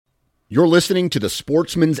You're listening to the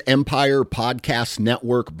Sportsman's Empire Podcast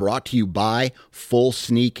Network, brought to you by Full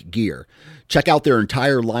Sneak Gear. Check out their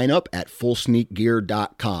entire lineup at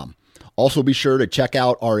fullsneakgear.com. Also be sure to check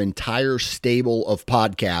out our entire stable of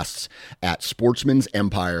podcasts at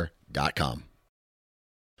sportsmansempire.com.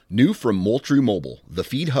 New from Moultrie Mobile, the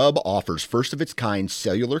Feed Hub offers first-of-its-kind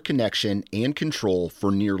cellular connection and control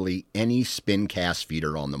for nearly any spin cast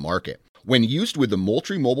feeder on the market. When used with the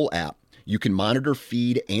Moultrie Mobile app, you can monitor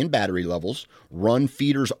feed and battery levels, run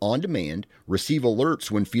feeders on demand, receive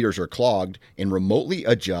alerts when feeders are clogged, and remotely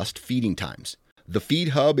adjust feeding times. The Feed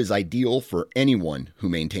Hub is ideal for anyone who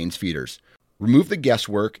maintains feeders. Remove the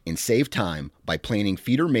guesswork and save time by planning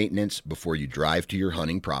feeder maintenance before you drive to your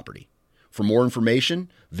hunting property. For more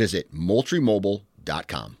information, visit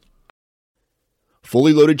MoultrieMobile.com.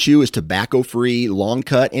 Fully Loaded Chew is tobacco-free, long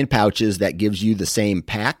cut, and pouches that gives you the same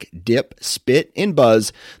pack, dip, spit, and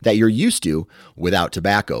buzz that you're used to without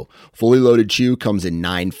tobacco. Fully Loaded Chew comes in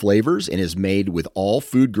 9 flavors and is made with all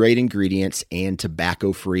food-grade ingredients and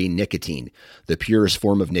tobacco-free nicotine, the purest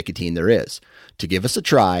form of nicotine there is. To give us a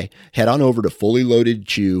try, head on over to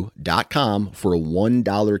fullyloadedchew.com for a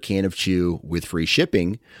 $1 can of chew with free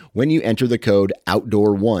shipping when you enter the code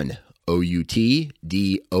OUTDOOR1. OUTDOOR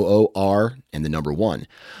and the number 1.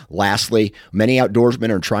 Lastly, many outdoorsmen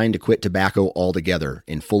are trying to quit tobacco altogether,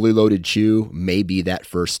 and Fully Loaded Chew may be that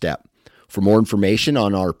first step. For more information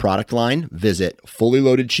on our product line, visit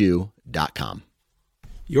fullyloadedchew.com.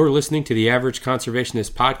 You're listening to the Average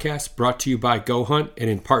Conservationist Podcast, brought to you by Go Hunt and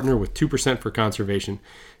in partner with 2% for Conservation.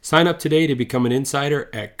 Sign up today to become an insider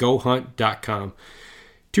at gohunt.com.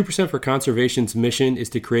 2% for Conservation's mission is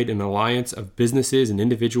to create an alliance of businesses and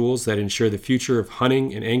individuals that ensure the future of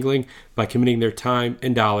hunting and angling by committing their time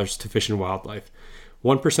and dollars to fish and wildlife.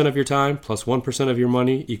 1% of your time plus 1% of your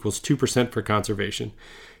money equals 2% for conservation.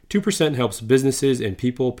 2% helps businesses and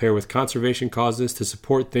people pair with conservation causes to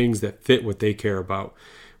support things that fit what they care about.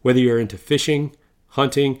 Whether you're into fishing,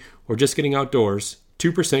 hunting, or just getting outdoors,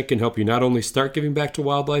 2% can help you not only start giving back to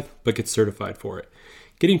wildlife, but get certified for it.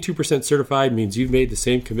 Getting 2% certified means you've made the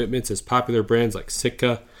same commitments as popular brands like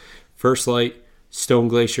Sitka, First Light, Stone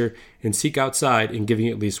Glacier, and Seek Outside in giving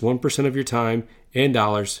at least 1% of your time and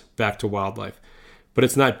dollars back to wildlife. But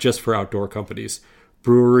it's not just for outdoor companies.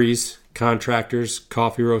 Breweries, contractors,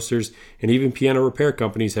 coffee roasters, and even piano repair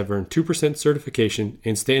companies have earned 2% certification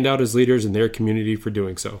and stand out as leaders in their community for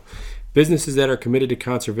doing so. Businesses that are committed to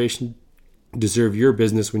conservation deserve your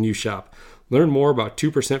business when you shop. Learn more about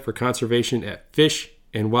 2% for Conservation at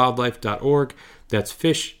fishandwildlife.org. That's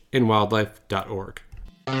fishandwildlife.org.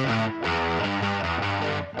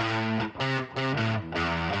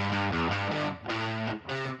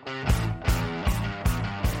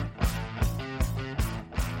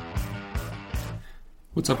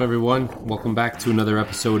 What's up, everyone? Welcome back to another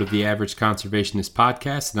episode of the Average Conservationist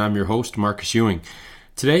Podcast, and I'm your host, Marcus Ewing.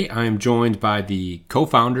 Today, I am joined by the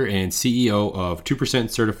co-founder and CEO of 2%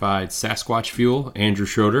 Certified Sasquatch Fuel, Andrew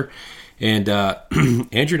Schroeder. And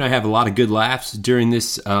Andrew and I have a lot of good laughs during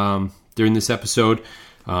this episode.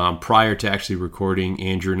 Prior to actually recording,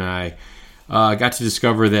 Andrew and I got to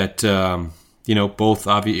discover that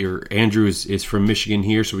Andrew is from Michigan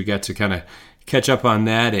here, so we got to kind of catch up on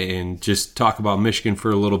that and just talk about Michigan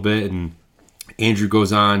for a little bit. And Andrew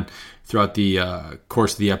goes on throughout the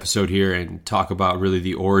course of the episode here and talk about really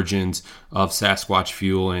the origins of Sasquatch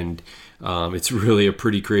Fuel, and it's really a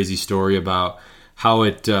pretty crazy story about how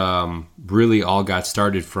it really all got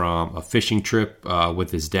started from a fishing trip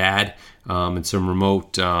with his dad in some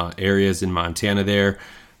remote areas in Montana there,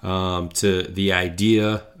 to the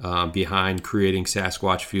idea behind creating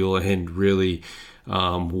Sasquatch Fuel, and really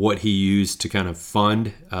what he used to kind of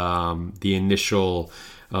fund the initial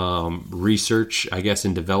research, I guess,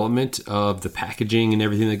 and development of the packaging and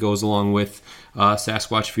everything that goes along with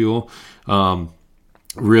Sasquatch Fuel.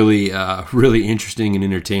 Really interesting and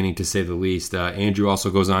entertaining, to say the least. Andrew also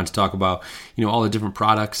goes on to talk about, all the different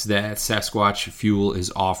products that Sasquatch Fuel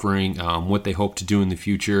is offering, what they hope to do in the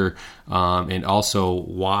future, and also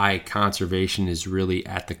why conservation is really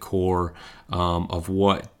at the core of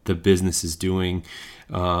what the business is doing.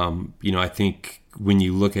 I think when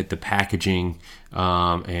you look at the packaging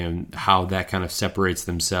and how that kind of separates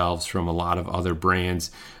themselves from a lot of other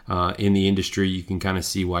brands in the industry, you can kind of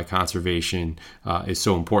see why conservation is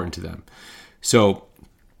so important to them. So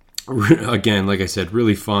again, like I said,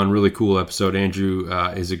 really fun, really cool episode. Andrew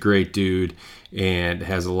is a great dude and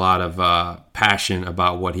has a lot of passion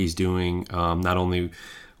about what he's doing, not only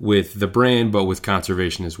with the brand, but with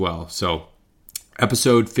conservation as well. So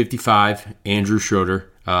episode 55, Andrew Schroeder.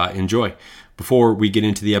 Enjoy. Before we get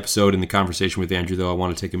into the episode and the conversation with Andrew, though, I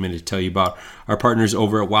want to take a minute to tell you about our partners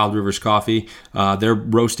over at Wild Rivers Coffee. They're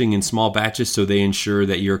roasting in small batches, so they ensure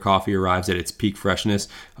that your coffee arrives at its peak freshness.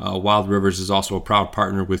 Wild Rivers is also a proud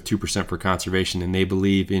partner with 2% for Conservation, and they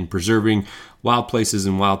believe in preserving wild places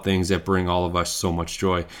and wild things that bring all of us so much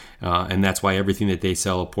joy. And that's why everything that they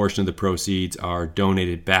sell, a portion of the proceeds are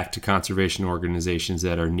donated back to conservation organizations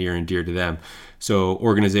that are near and dear to them. So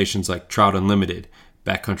organizations like Trout Unlimited,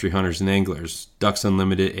 Backcountry Hunters and Anglers, Ducks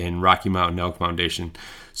Unlimited, and Rocky Mountain Elk Foundation.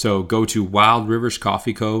 So go to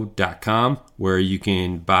wildriverscoffeeco.com where you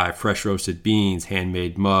can buy fresh roasted beans,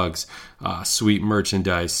 handmade mugs, sweet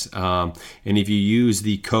merchandise. And if you use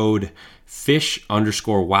the code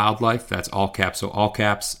fish_wildlife, that's all caps, so all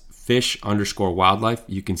caps, fish_wildlife,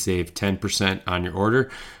 you can save 10% on your order.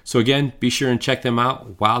 So again, be sure and check them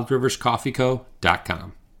out,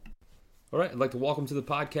 wildriverscoffeeco.com. All right, I'd like to welcome to the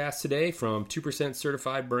podcast today from 2%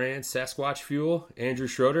 certified brand Sasquatch Fuel, Andrew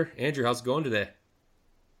Schroeder. Andrew, how's it going today?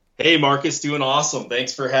 Hey, Marcus, doing awesome.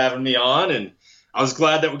 Thanks for having me on, and I was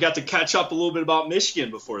glad that we got to catch up a little bit about Michigan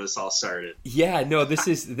before this all started. Yeah, no,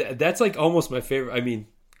 that's like almost my favorite. I mean,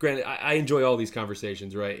 granted, I enjoy all these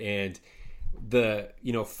conversations, right? And the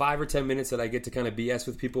 5 or 10 minutes that I get to kind of BS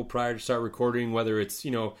with people prior to start recording, whether it's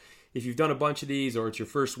if you've done a bunch of these or it's your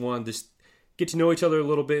first one, just get to know each other a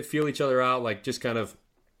little bit, feel each other out, like just kind of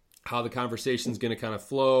how the conversation's going to kind of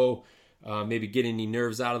flow, maybe get any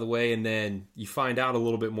nerves out of the way, and then you find out a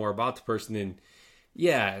little bit more about the person. And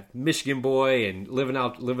yeah, Michigan boy and living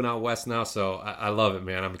out west now, so I love it,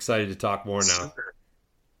 man. I'm excited to talk more now.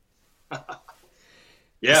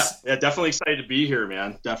 Yeah, definitely excited to be here,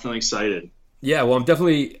 man. Definitely excited. Yeah, well,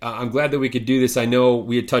 I'm glad that we could do this. I know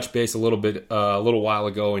we had touched base a little while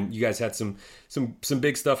ago, and you guys had some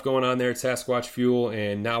big stuff going on there at Sasquatch Fuel,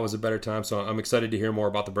 and now is a better time. So I'm excited to hear more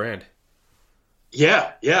about the brand.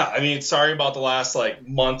 Yeah. I mean, sorry about the last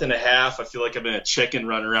month and a half. I feel like I've been a chicken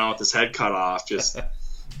running around with his head cut off, just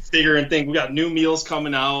figuring things. We got new meals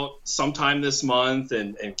coming out sometime this month,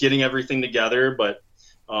 and getting everything together. But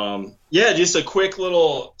just a quick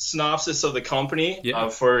little synopsis of the company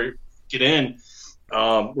before get in.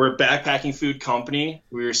 We're a backpacking food company.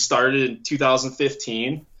 We were started in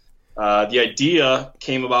 2015. The idea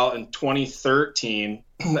came about in 2013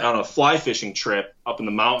 on a fly fishing trip up in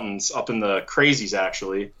the mountains, up in the Crazies,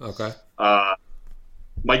 actually. Okay.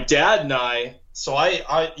 My dad and I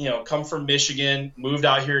come from Michigan, moved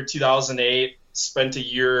out here in 2008, spent a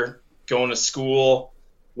year going to school,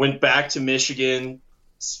 went back to Michigan,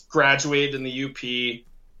 graduated in the UP.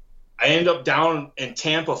 I ended up down in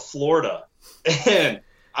Tampa, Florida, and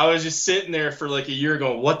I was just sitting there for a year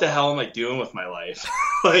going, what the hell am I doing with my life?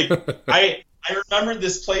 I remembered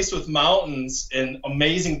this place with mountains and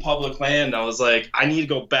amazing public land. I was like, I need to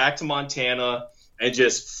go back to Montana and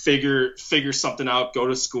just figure something out, go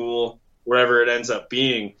to school, wherever it ends up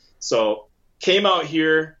being. So came out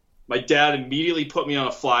here. My dad immediately put me on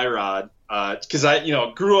a fly rod because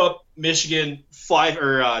I grew up Michigan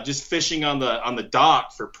just fishing on the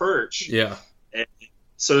dock for perch. Yeah. And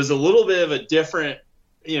so there's a little bit of a different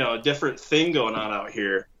thing going on out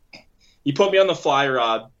here. He put me on the fly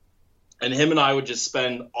rod, and him and I would just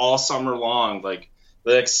spend all summer long, the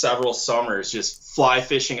next several summers, just fly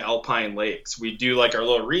fishing alpine lakes. We'd do our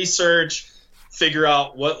little research, figure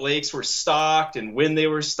out what lakes were stocked and when they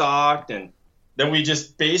were stocked, and then we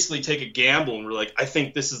just basically take a gamble, and we're like, I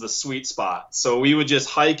think this is the sweet spot. So we would just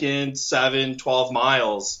hike in 7-12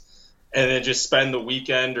 miles and then just spend the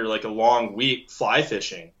weekend or a long week fly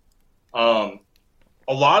fishing. A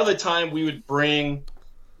lot of the time we would bring,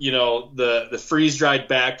 the freeze-dried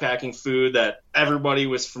backpacking food that everybody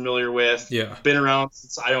was familiar with. Yeah. Been around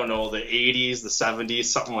since, the 80s, the 70s,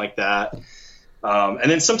 something like that. And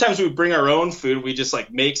then sometimes we would bring our own food. We just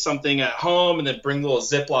make something at home and then bring little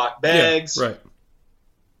Ziploc bags. Yeah, right.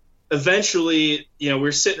 Eventually, we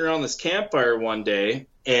were sitting around this campfire one day,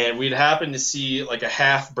 and we'd happen to see a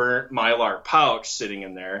half-burnt Mylar pouch sitting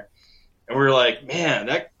in there. And we were like, man,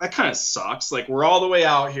 that kind of sucks. We're all the way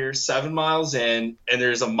out here, 7 miles in, and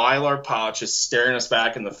there's a Mylar pouch just staring us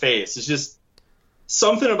back in the face. It's just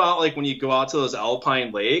something about when you go out to those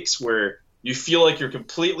alpine lakes where you feel like you're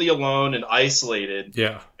completely alone and isolated.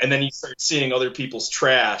 Yeah. And then you start seeing other people's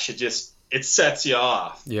trash. It sets you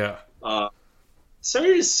off. Yeah. So we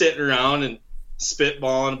were just sitting around and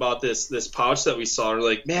spitballing about this pouch that we saw. We're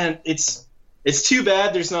like, man, it's too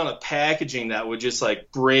bad there's not a packaging that would just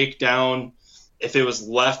break down if it was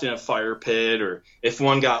left in a fire pit, or if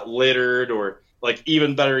one got littered, or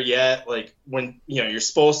even better yet, when you're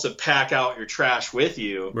supposed to pack out your trash with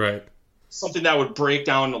you. Right. Something that would break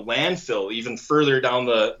down the landfill even further down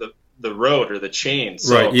the the road or the chain.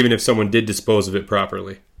 So, right, even if someone did dispose of it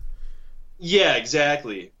properly. Yeah,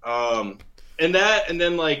 exactly. And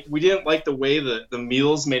then like we didn't like the way the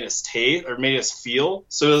meals made us taste or made us feel.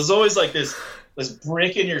 So it was always like this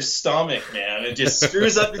brick in your stomach, man. It just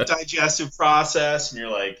screws up your digestive process, and you're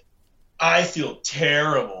like, I feel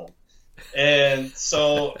terrible. And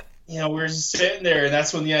so, we were just sitting there, and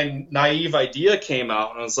that's when the naive idea came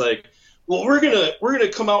out, and I was like, well, we're gonna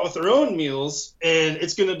come out with our own meals, and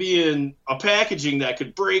it's gonna be in a packaging that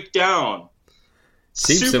could break down.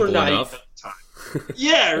 Seems super simple naive enough. at the time.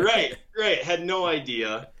 Yeah, right. Had no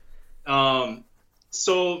idea.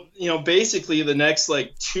 So, basically the next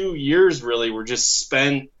like 2 years really were just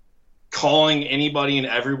spent calling anybody and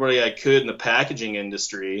everybody I could in the packaging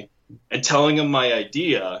industry and telling them my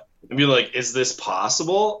idea and be like, is this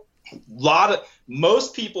possible?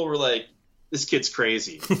 Most people were like, this kid's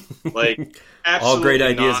crazy. Like, absolutely all great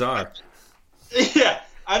ideas not. are. Yeah.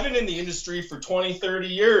 I've been in the industry for 20, 30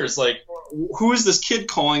 years. Like, who is this kid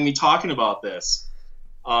calling me talking about this?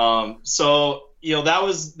 So,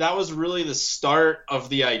 that was really the start of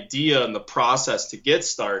the idea and the process to get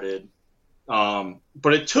started.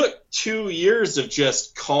 But it took 2 years of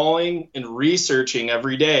just calling and researching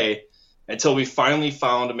every day until we finally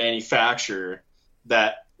found a manufacturer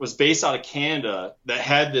that was based out of Canada that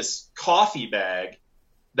had this coffee bag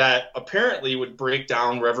that apparently would break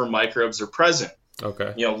down wherever microbes are present.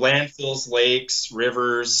 Okay. Landfills, lakes,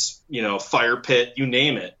 rivers, fire pit, you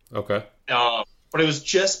name it. Okay. But it was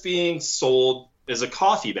just being sold as a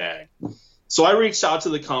coffee bag. So I reached out to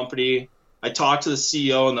the company. I talked to the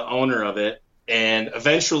CEO and the owner of it. And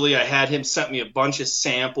eventually I had him sent me a bunch of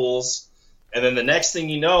samples. And then the next thing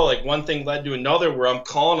you know, like one thing led to another where I'm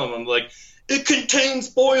calling him. I'm like, it contains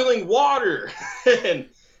boiling water. And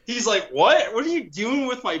he's like, what? What are you doing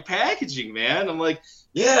with my packaging, man? I'm like,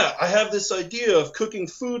 yeah, I have this idea of cooking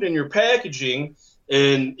food in your packaging.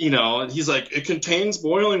 And, and he's like, it contains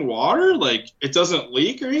boiling water? Like, it doesn't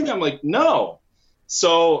leak or anything? I'm like, no.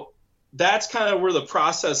 So that's kind of where the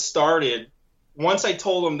process started. Once I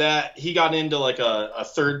told him that, he got into like a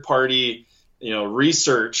third-party,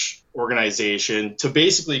 research organization to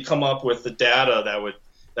basically come up with the data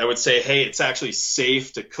that would say, hey, it's actually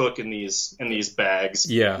safe to cook in these bags.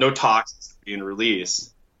 Yeah. No toxins being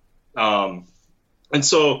released. And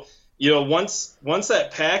so, once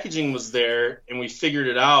that packaging was there and we figured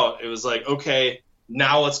it out, it was like, okay,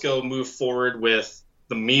 now let's go move forward with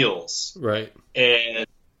the meals. Right. And,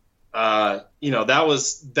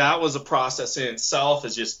 that was a process in itself,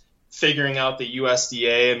 is just figuring out the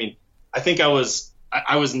USDA. I mean, I think I was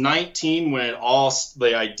 19 when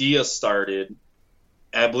the idea started.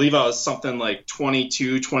 And I believe I was something like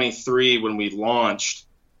 22, 23 when we launched.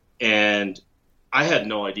 And I had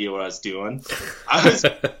no idea what I was doing. I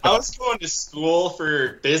was going to school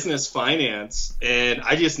for business finance, and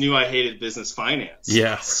I just knew I hated business finance.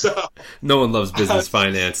 Yeah. So no one loves business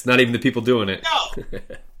finance, not even the people doing it.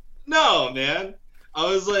 No, man.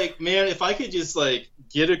 I was like, man, if I could just like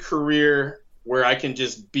get a career where I can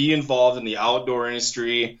just be involved in the outdoor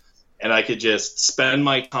industry and I could just spend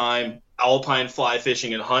my time alpine fly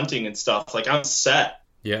fishing and hunting and stuff, like I'm set.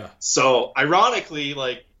 Yeah. So ironically,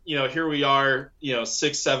 like, here we are,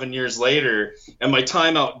 6-7 years later, and my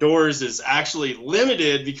time outdoors is actually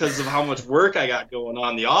limited because of how much work I got going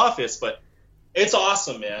on in the office. But it's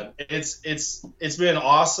awesome, man. It's been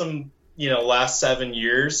awesome, last 7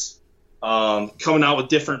 years. Coming out with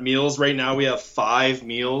different meals. Right now we have 5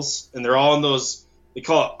 meals, and they're all in those, they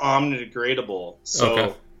call it omnidegradable. So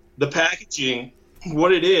okay. The packaging,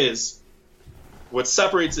 what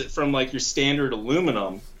separates it from like your standard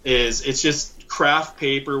aluminum is it's just craft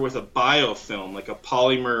paper with a biofilm, like a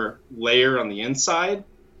polymer layer on the inside.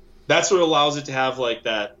 That's what allows it to have like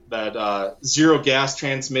that zero gas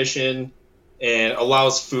transmission and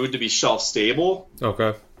allows food to be shelf stable.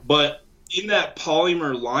 Okay. But in that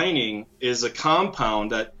polymer lining is a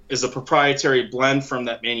compound that is a proprietary blend from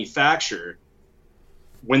that manufacturer.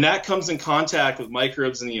 When that comes in contact with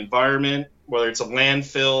microbes in the environment, whether it's a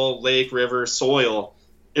landfill, lake, river, soil,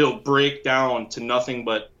 it'll break down to nothing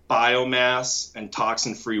but biomass and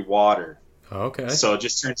toxin-free water. Okay. So it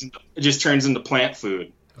just turns into plant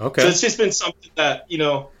food. Okay. So it's just been something that,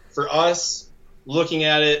 for us, looking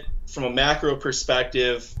at it from a macro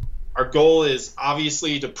perspective, our goal is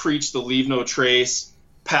obviously to preach the leave no trace,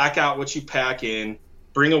 pack out what you pack in,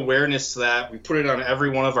 bring awareness to that. We put it on every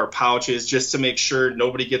one of our pouches just to make sure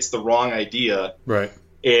nobody gets the wrong idea. Right.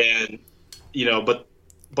 And,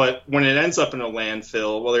 but when it ends up in a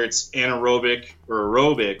landfill, whether it's anaerobic or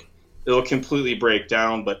aerobic, it'll completely break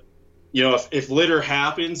down. But, if litter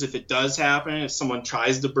happens, if it does happen, if someone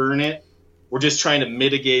tries to burn it, we're just trying to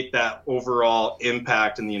mitigate that overall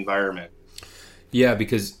impact in the environment. Yeah,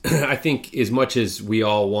 because I think as much as we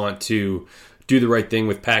all want to do the right thing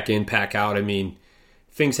with pack in, pack out, I mean,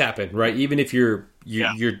 things happen, right? Even if you're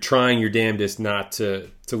trying your damnedest not to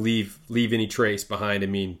leave any trace behind. I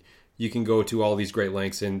mean, you can go to all these great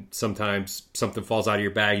lengths and sometimes something falls out of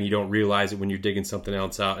your bag and you don't realize it when you're digging something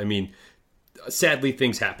else out. I mean, sadly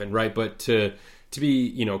things happen, right? But to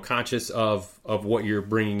be, conscious of what you're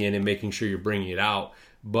bringing in and making sure you're bringing it out,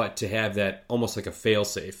 but to have that almost like a fail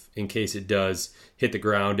safe in case it does hit the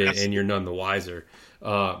ground and you're none the wiser.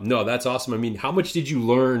 No, that's awesome. I mean, how much did you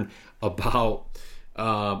learn about,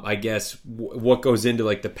 I guess, what goes into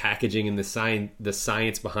like the packaging and the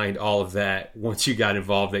science behind all of that once you got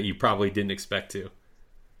involved that you probably didn't expect to?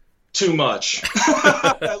 Too much.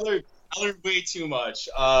 I learned way too much.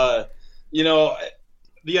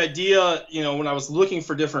 The idea, when I was looking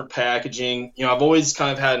for different packaging, I've always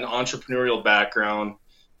kind of had an entrepreneurial background.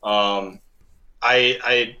 What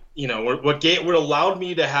allowed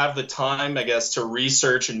me to have the time, I guess, to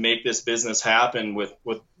research and make this business happen with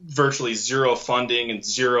virtually zero funding and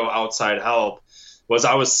zero outside help was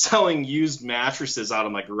I was selling used mattresses out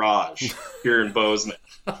of my garage here in Bozeman.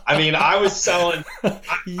 I mean, I was selling,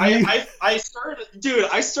 I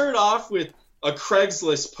started off with a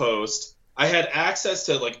Craigslist post. I had access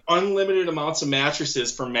to like unlimited amounts of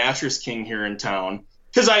mattresses from Mattress King here in town.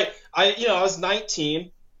 Cause I was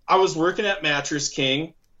 19. I was working at Mattress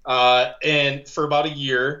King, and for about a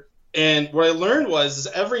year. And what I learned was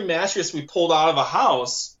every mattress we pulled out of a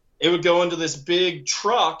house, it would go into this big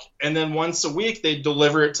truck. And then once a week they'd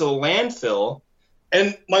deliver it to the landfill.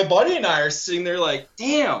 And my buddy and I are sitting there like,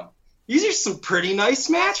 damn, these are some pretty nice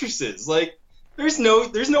mattresses. Like there's no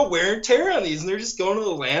wear and tear on these and they're just going to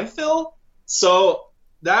the landfill. So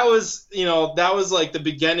that was like the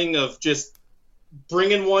beginning of just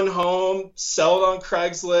bringing one home, sell it on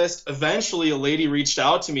Craigslist. Eventually a lady reached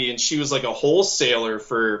out to me and she was like a wholesaler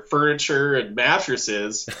for furniture and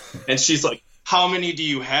mattresses. And she's like, how many do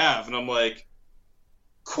you have? And I'm like,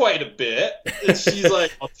 quite a bit. And she's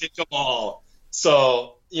like, I'll take them all.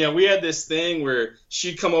 So, we had this thing where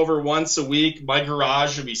she'd come over once a week. My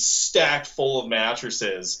garage would be stacked full of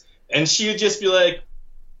mattresses. And she would just be like,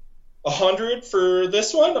 100 for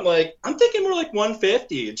this one? I'm like, I'm thinking more like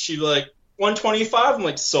 150. And she'd be like, 125. I'm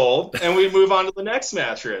like, sold. And we'd move on to the next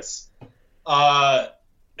mattress. And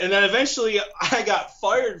then eventually I got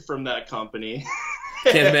fired from that company.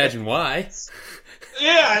 Can't imagine why.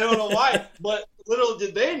 Yeah, I don't know why. But little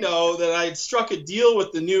did they know that I had struck a deal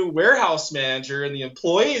with the new warehouse manager and the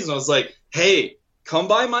employees. And I was like, hey, come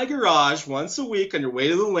by my garage once a week on your way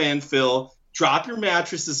to the landfill. Drop your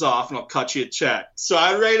mattresses off and I'll cut you a check. So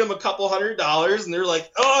I rate them a couple $100 and they're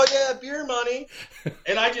like, oh yeah, beer money.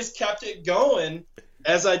 And I just kept it going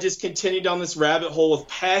as I just continued down this rabbit hole with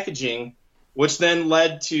packaging, which then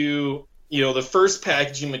led to, the first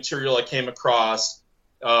packaging material I came across.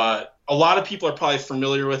 A lot of people are probably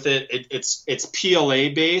familiar with it. It's PLA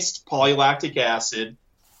based, polylactic acid.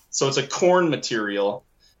 So it's a corn material.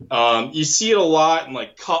 You see it a lot in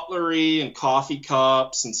like cutlery and coffee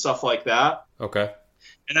cups and stuff like that. Okay.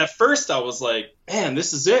 And at first I was like, man,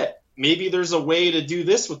 this is it. Maybe there's a way to do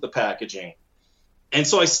this with the packaging. And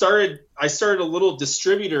so I started a little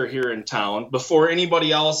distributor here in town before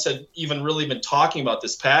anybody else had even really been talking about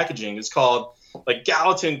this packaging. It's called like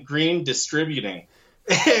Gallatin Green Distributing.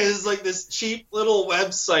 It's like this cheap little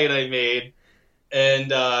website I made.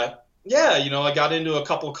 And, I got into a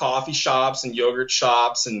couple coffee shops and yogurt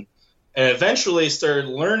shops and eventually started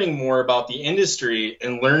learning more about the industry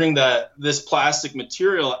and learning that this plastic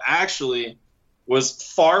material actually was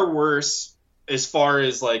far worse as far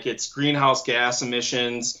as like its greenhouse gas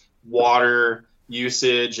emissions, water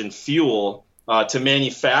usage, and fuel to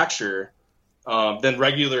manufacture than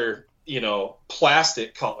regular,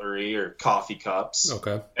 plastic cutlery or coffee cups.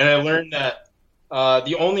 Okay. And I learned that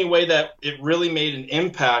the only way that it really made an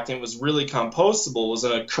impact and was really compostable was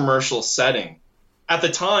in a commercial setting. At the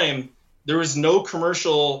time, there was no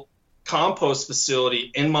commercial compost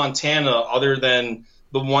facility in Montana other than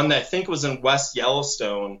the one that I think was in West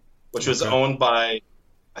Yellowstone, which was owned by,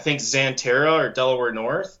 I think, Xanterra or Delaware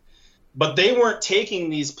North. But they weren't taking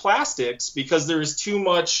these plastics because there was too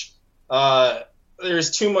much like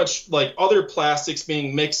other plastics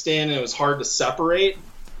being mixed in and it was hard to separate.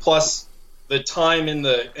 Plus the time in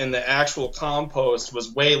the actual compost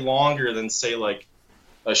was way longer than say like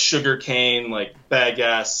a sugarcane, like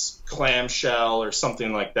baguette, clamshell or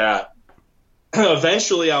something like that.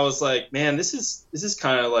 Eventually I was like, man, this is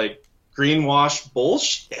kind of like greenwash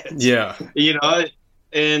bullshit. Yeah.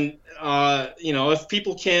 And, if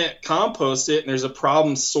people can't compost it and there's a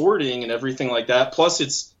problem sorting and everything like that, plus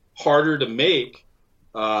it's harder to make,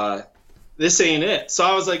 this ain't it. So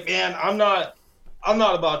I was like, man, I'm not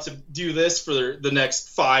about to do this for the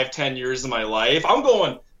next 5-10 years of my life. I'm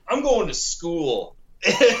going to school.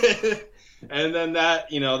 And then that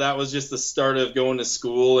was just the start of going to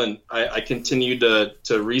school, and I continued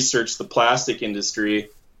to research the plastic industry,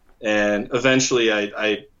 and eventually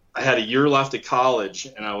I had a year left of college,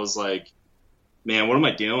 and I was like, man, what am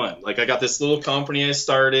I doing? Like, I got this little company I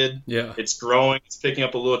started. Yeah. It's growing. It's picking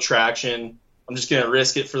up a little traction. I'm just going to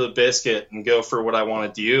risk it for the biscuit and go for what I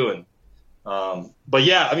want to do. And, but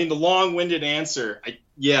yeah, I mean, the long-winded answer,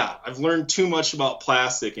 I've learned too much about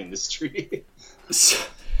plastic industry.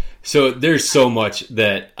 So there's so much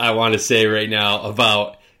that I want to say right now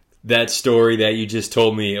about that story that you just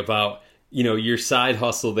told me about, your side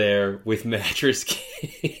hustle there with Mattress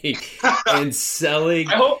King and selling.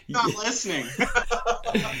 I hope you're not listening.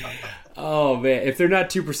 Oh man, if they're not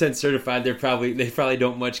 2% certified, they probably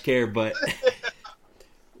don't much care. But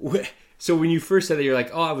so when you first said that, you're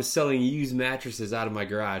like, oh, I was selling used mattresses out of my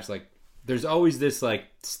garage. Like, there's always this like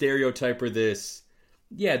stereotype or this.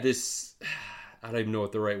 I don't even know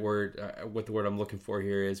what the word I'm looking for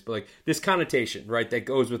here is, but like this connotation, right? That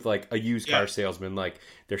goes with like a used car salesman. Like,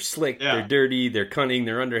 they're slick, they're dirty, they're cunning,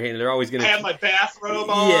 they're underhanded. They're always going to have my bathrobe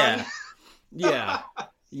on. Yeah.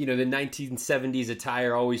 The 1970s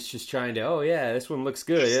attire, always just trying to, oh yeah, this one looks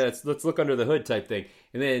good. Yeah, let's look under the hood type thing.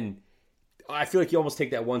 And then I feel like you almost take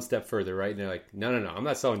that one step further, right? And they're like, no, I'm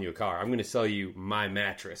not selling you a car. I'm going to sell you my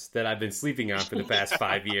mattress that I've been sleeping on for the past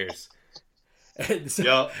 5 years.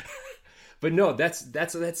 But no, that's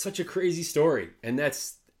such a crazy story, and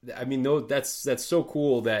that's so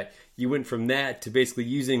cool that you went from that to basically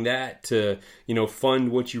using that to fund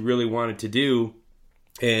what you really wanted to do,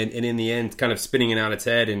 and in the end, kind of spinning it on its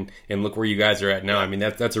head, and look where you guys are at now. I mean,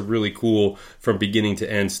 that's a really cool from beginning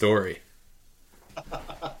to end story.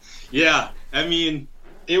 Yeah, I mean,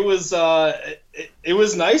 it was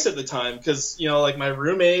nice at the time because like my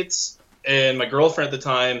roommates and my girlfriend at the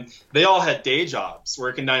time, they all had day jobs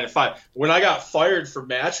working 9 to 5. When I got fired from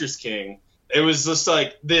Mattress King, it was just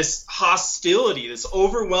like this hostility, this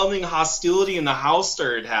overwhelming hostility in the house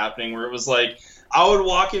started happening, where it was like I would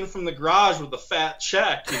walk in from the garage with a fat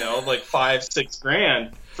check, like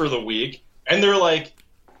 $5-6 for the week, and they're like,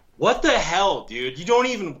 what the hell, dude? You don't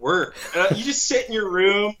even work. You just sit in your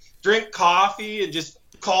room, drink coffee, and just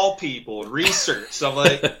call people and research. So I'm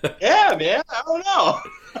like, yeah, man, I don't know.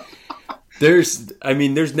 There's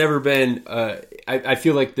never been, I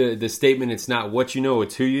feel like the statement, it's not what you know,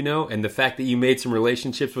 it's who you know. And the fact that you made some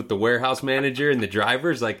relationships with the warehouse manager and the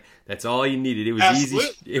drivers, like, that's all you needed. It was easy.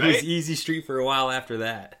 It was easy street for a while after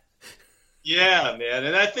that. Yeah, man.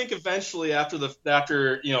 And I think eventually after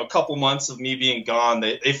a couple months of me being gone,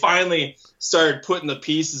 they finally started putting the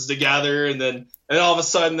pieces together. And all of a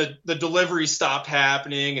sudden the delivery stopped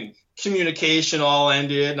happening and communication all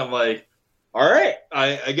ended. And I'm like, all right,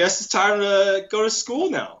 I guess it's time to go to school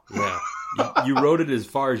now. Yeah, you wrote it as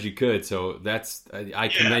far as you could, so I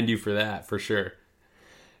commend you for that, for sure.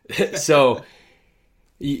 So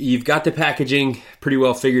you've got the packaging pretty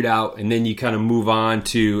well figured out, and then you kind of move on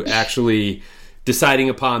to actually deciding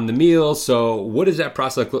upon the meal. So what does that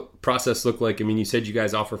process look like? I mean, you said you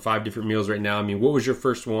guys offer 5 different meals right now. I mean, what was your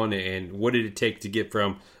first one, and what did it take to get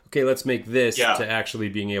from, okay, let's make this, to actually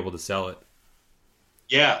being able to sell it?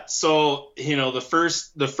 Yeah, so the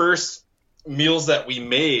first meals that we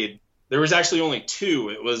made, there was actually only 2.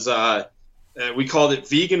 It was we called it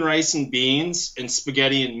vegan rice and beans and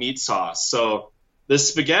spaghetti and meat sauce. So the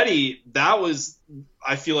spaghetti, that was,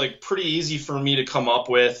 I feel like, pretty easy for me to come up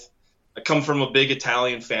with. I come from a big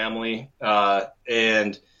Italian family,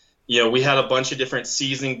 and we had a bunch of different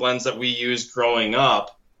seasoning blends that we used growing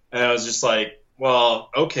up, and I was just like, well,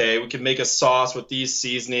 okay, we could make a sauce with these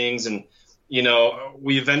seasonings. And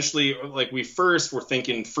we eventually, we first were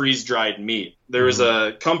thinking freeze-dried meat. There was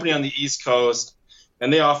a company on the East Coast,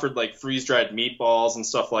 and they offered freeze-dried meatballs and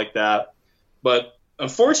stuff like that. But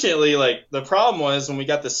unfortunately, the problem was when we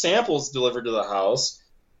got the samples delivered to the house,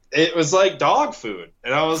 it was like dog food.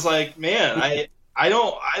 And I was like, man, I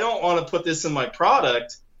don't want to put this in my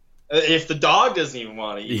product if the dog doesn't even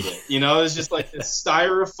want to eat it. It was just like this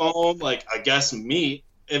styrofoam, I guess meat,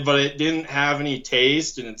 but it didn't have any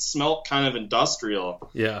taste, and it smelled kind of industrial.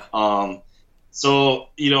 Yeah. So,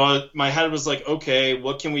 my head was like, okay,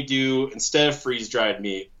 what can we do instead of freeze-dried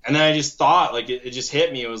meat? And then I just thought, it just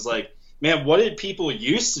hit me. It was like, man, what did people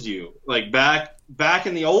used to do? Back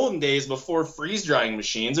in the olden days before freeze-drying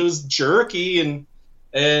machines, it was jerky and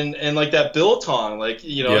that biltong.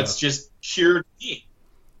 It's just cured meat.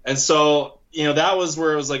 And so, that was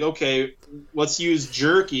where it was like, okay, let's use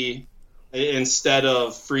jerky instead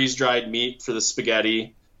of freeze-dried meat for the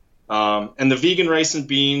spaghetti. And the vegan rice and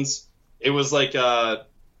beans, it was like a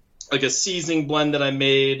seasoning blend that I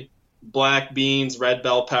made, black beans, red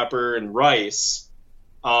bell pepper, and rice.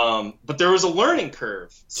 But there was a learning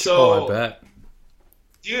curve. So, I bet.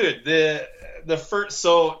 Dude, the first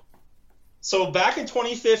so back in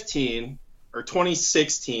 2015 or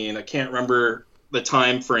 2016, I can't remember the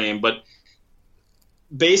time frame, but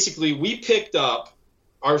basically we picked up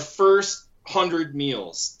our first 100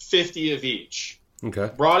 meals, 50 of each.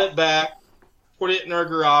 Okay. Brought it back, put it in our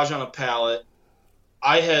garage on a pallet.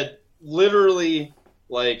 I had literally,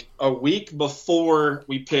 like, a week before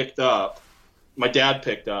we picked up, my dad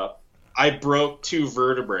picked up, I broke 2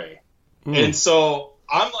 vertebrae. And so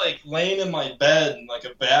I'm like laying in my bed in like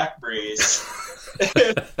a back brace.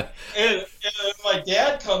 and my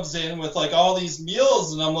dad comes in with like all these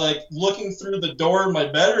meals, and I'm like looking through the door of my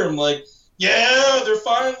bedroom like, yeah, they're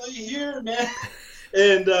finally here, man.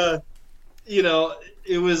 And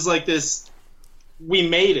it was like this, we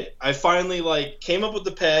made it. I finally like came up with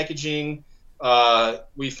the packaging.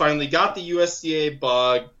 We finally got the USDA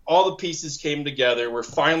bug. All the pieces came together. We're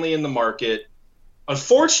finally in the market.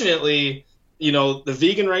 Unfortunately, the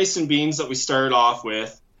vegan rice and beans that we started off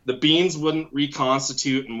with, the beans wouldn't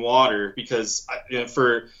reconstitute in water because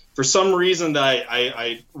for some reason that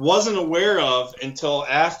I wasn't aware of until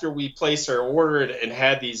after we placed our order and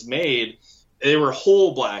had these made, they were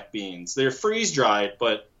whole black beans. They're freeze-dried,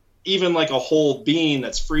 but even like a whole bean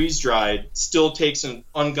that's freeze-dried still takes an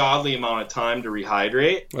ungodly amount of time to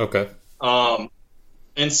rehydrate. Okay.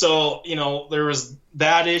 And so, there was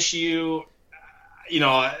that issue,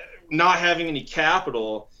 not having any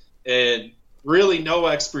capital and really no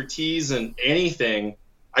expertise in anything.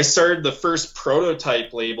 I started the first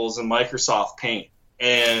prototype labels in Microsoft Paint.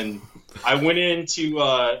 And I went into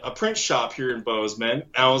a print shop here in Bozeman.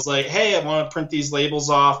 And I was like, hey, I want to print these labels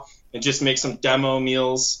off and just make some demo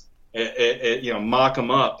meals, mock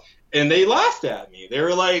them up. And they laughed at me. They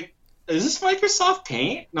were like, is this Microsoft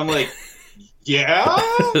Paint? And I'm like, yeah.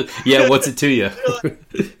 Yeah, what's it to you?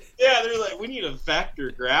 They're like, we need a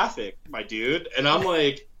vector graphic, my dude. And I'm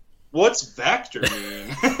like, what's vector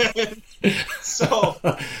mean? So,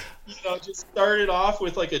 just started off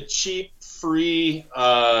with like a cheap, free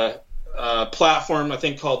platform, I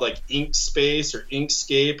think called like Inkspace or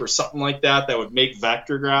Inkscape or something like that would make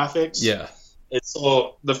vector graphics. Yeah. And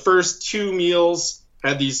so the first 2 meals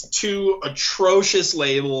had these 2 atrocious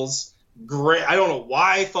labels. Gray. I don't know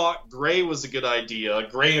why I thought gray was a good idea,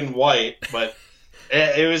 gray and white, but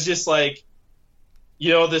it was just like,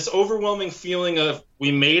 this overwhelming feeling of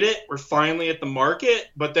we made it, we're finally at the market,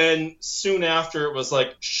 but then soon after it was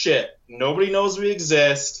like, shit, nobody knows we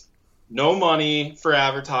exist, no money for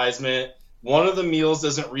advertisement, one of the meals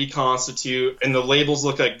doesn't reconstitute, and the labels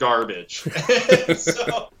look like garbage.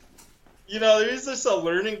 So, there's just a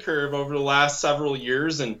learning curve over the last several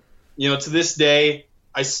years, and, to this day,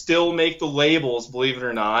 I still make the labels, believe it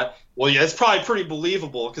or not. Well, yeah, it's probably pretty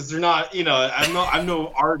believable because they're not, I'm no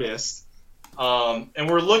artist. And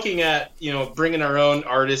we're looking at, bringing our own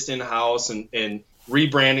artist in-house and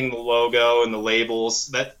rebranding the logo and the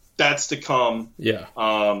labels. That's to come. Yeah.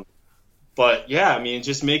 But yeah, I mean,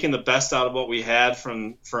 just making the best out of what we had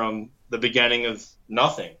from the beginning of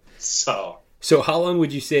nothing. So how long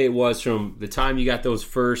would you say it was from the time you got those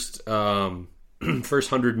first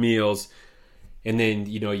 100 meals, and then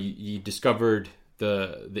you discovered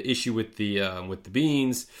the issue with the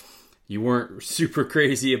beans? You weren't super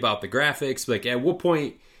crazy about the graphics. Like, at what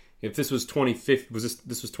point, if this was 2015,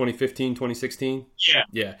 this was 2015, 2016?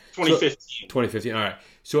 Yeah. 2015. 2015. All right.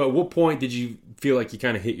 So at what point did you feel like you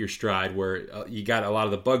kind of hit your stride where you got a lot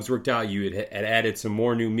of the bugs worked out? You had added some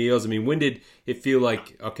more new meals. I mean, when did it feel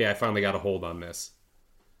like, okay, I finally got a hold on this?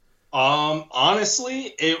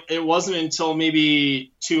 Honestly, it wasn't until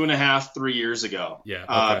maybe 2.5, 3 years ago. Yeah.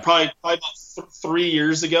 Okay. Probably about 3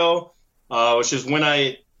 years ago, which is when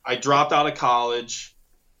I dropped out of college,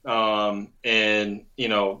 and,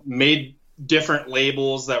 made different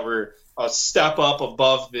labels that were a step up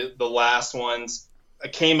above the last ones. I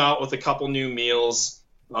came out with a couple new meals.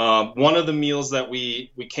 One of the meals that we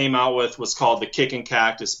came out with was called the Kickin'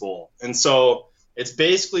 Cactus Bowl. And so it's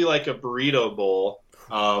basically like a burrito bowl,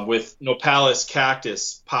 with Nopales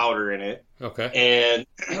cactus powder in it. Okay. And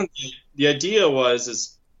the idea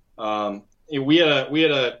was we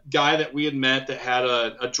had a guy that we had met that had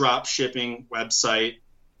a drop shipping website,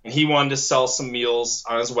 and he wanted to sell some meals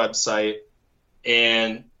on his website.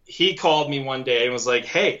 And he called me one day and was like,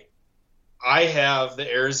 hey, I have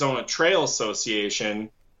the Arizona Trail Association,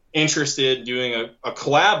 interested in doing a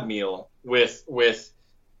collab meal with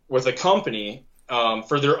a company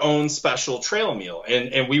for their own special trail meal,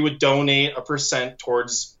 and we would donate a percent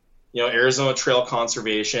towards Arizona Trail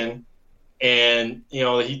Conservation. And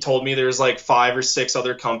he told me there's like 5 or 6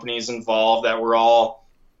 other companies involved that were all,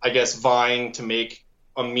 I guess, vying to make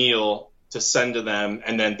a meal to send to them,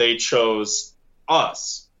 and then they chose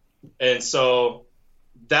us. And so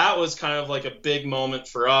that was kind of like a big moment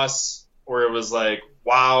for us, where it was like,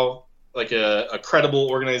 wow, like a credible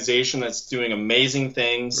organization that's doing amazing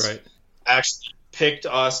things, right, actually picked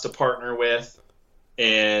us to partner with.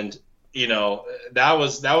 And that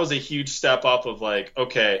was a huge step up of like,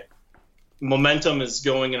 okay, momentum is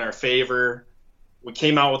going in our favor. We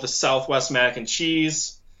came out with a Southwest mac and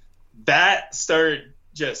cheese that started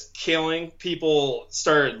just killing. People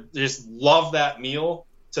started just love that meal.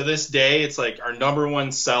 To this day, it's like our number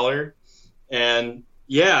one seller. And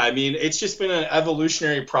yeah, I mean, it's just been an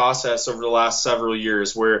evolutionary process over the last several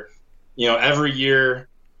years where, every year,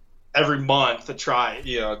 every month to try,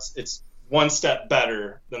 it's one step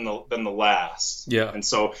better than the last. Yeah. And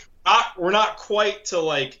so we're not quite to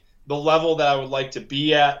like the level that I would like to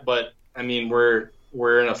be at, but I mean, we're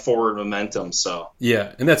in a forward momentum. So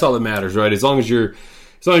yeah. And that's all that matters, right? As long as you're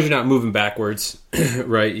not moving backwards,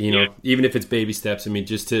 right? Even if it's baby steps, I mean,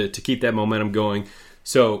 just to keep that momentum going.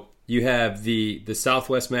 So you have the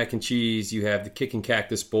Southwest mac and cheese, you have the Kickin'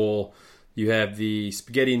 Cactus bowl, you have the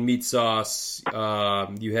spaghetti and meat sauce,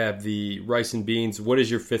 you have the rice and beans. What is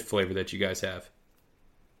your 5th flavor that you guys have?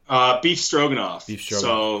 Beef stroganoff.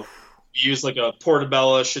 So we use like a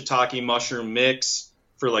portobello shiitake mushroom mix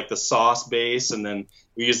for like the sauce base, and then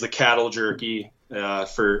we use the cattle jerky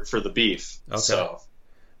for the beef. Okay. So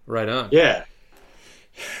right on. Yeah.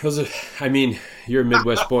 I mean, you're a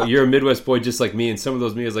Midwest boy. You're a Midwest boy just like me. And some of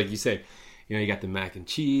those meals, like you say, you got the mac and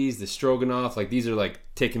cheese, the stroganoff. Like these are like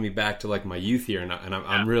taking me back to like my youth here, and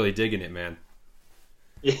I'm really digging it, man.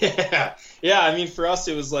 Yeah. I mean, for us,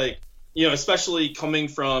 it was like, especially coming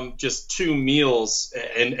from just 2 meals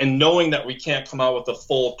and knowing that we can't come out with a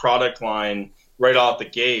full product line right off the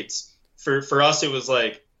gates. For us, it was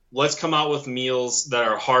like, let's come out with meals that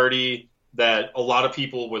are hearty, that a lot of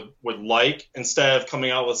people would like, instead of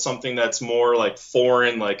coming out with something that's more like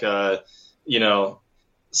foreign, like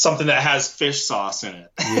something that has fish sauce in it.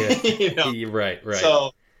 Yeah. Right.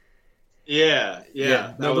 So yeah.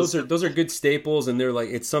 No, those are good staples, and they're like,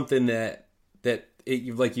 it's something that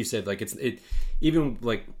like you said, like it even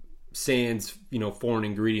like sans foreign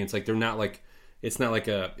ingredients, like they're not like, it's not like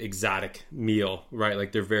a exotic meal, right?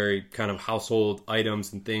 Like they're very kind of household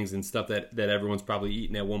items and things and stuff that everyone's probably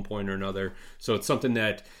eaten at one point or another. So it's something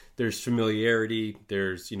that there's familiarity,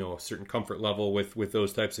 there's, a certain comfort level with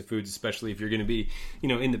those types of foods, especially if you're going to be,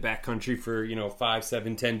 in the backcountry for, 5,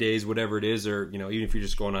 7, 10 days, whatever it is, or, even if you're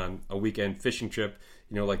just going on a weekend fishing trip,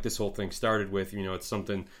 like this whole thing started with, it's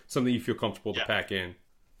something you feel comfortable to pack in.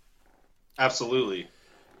 Absolutely.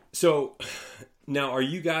 So now, are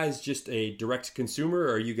you guys just a direct consumer,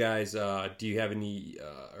 or are you guys, do you have any,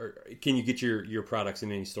 or can you get your products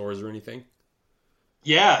in any stores or anything?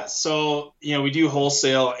 Yeah. So, we do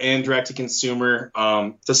wholesale and direct to consumer.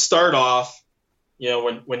 To start off,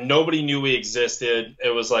 when nobody knew we existed, it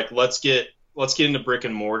was like, let's get into brick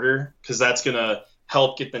and mortar, because that's going to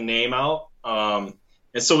help get the name out.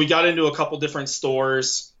 And so we got into a couple different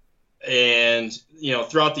stores, and,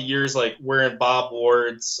 throughout the years, like we're in Bob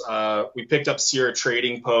Ward's, we picked up Sierra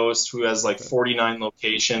Trading Post, who has like 49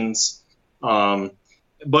 locations.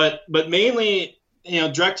 But mainly,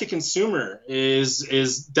 direct to consumer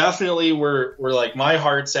is definitely where like my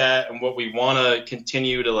heart's at, and what we want to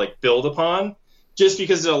continue to like build upon, just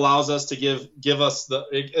because it allows us to give,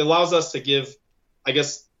 I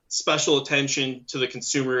guess, special attention to the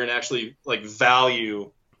consumer, and actually like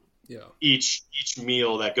value each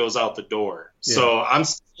meal that goes out the door. Yeah. So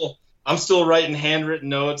I'm still writing handwritten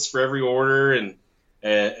notes for every order, and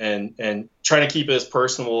trying to keep it as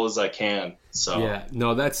personal as I can. So yeah,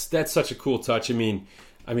 no, that's such a cool touch. I mean,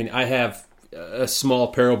 I have a small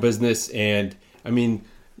apparel business, and I mean,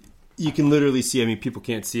 you can literally see, people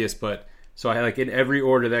can't see us, but so I like in every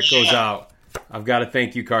order that goes out, I've got a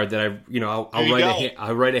thank you card that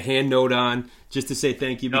I'll write a hand note on, just to say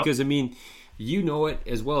thank you, because it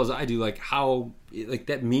as well as I do, like how like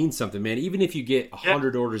that means something, man. Even if you get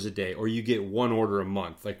 100 orders a day, or you get 1 order a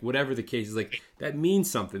month, like whatever the case is, like that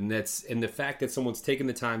means something. And the fact that someone's taken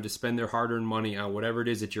the time to spend their hard-earned money on whatever it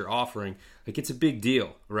is that you're offering, like it's a big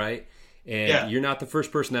deal, right? And you're not the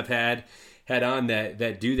first person I've had on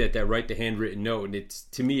that do that write the handwritten note. And it's,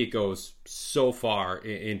 to me, it goes so far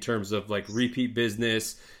in terms of like repeat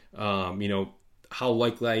business. how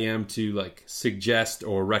likely I am to like suggest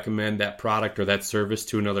or recommend that product or that service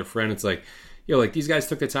to another friend. It's like, like these guys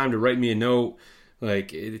took the time to write me a note.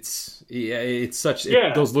 Like it's such,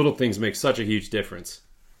 those little things make such a huge difference.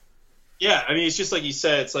 Yeah. I mean, it's just like you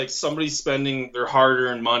said, it's like somebody spending their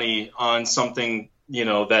hard-earned money on something,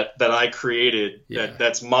 that I created,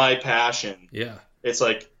 that's my passion. Yeah. It's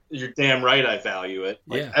like, you're damn right I value it.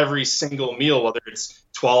 Like every single meal, whether it's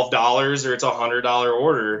 $12 or it's $100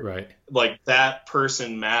 order, right? Like that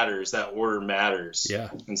person matters, that order matters. Yeah.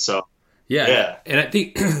 And so, And I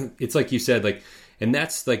think it's like you said, like, and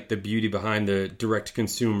that's like the beauty behind the direct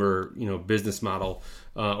consumer, business model,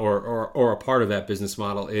 or a part of that business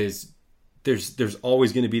model is there's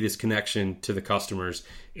always going to be this connection to the customers.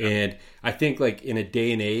 Yeah. And I think like in a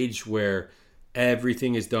day and age where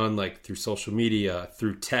everything is done like through social media,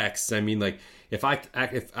 through texts. I mean, like if I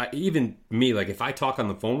talk on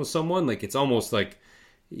the phone with someone, like it's almost like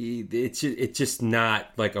it's just not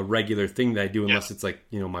like a regular thing that I do unless it's like,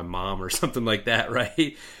 my mom or something like that,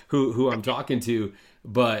 right? Who I'm talking to.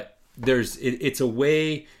 But it's a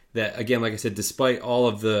way that, again, like I said, despite all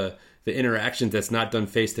of the interactions that's not done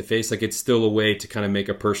face to face, like it's still a way to kind of make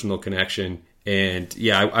a personal connection. And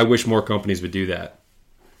I wish more companies would do that.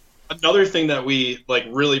 Another thing that we like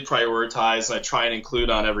really prioritize and I try and include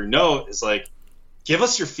on every note is like, give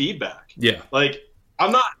us your feedback. Yeah. Like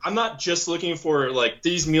I'm not just looking for like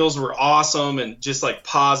these meals were awesome and just like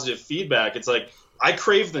positive feedback. It's like I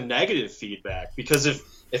crave the negative feedback, because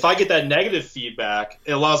if I get that negative feedback,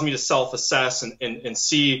 it allows me to self-assess and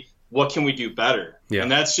see what can we do better. Yeah. And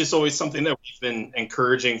that's just always something that we've been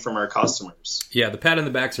encouraging from our customers. Yeah, the pat on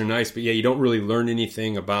the backs are nice, but you don't really learn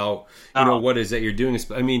anything about what it is that you're doing.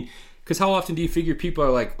 I mean, because how often do you figure people are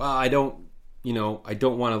like, well, I don't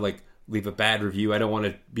want to like leave a bad review. I don't want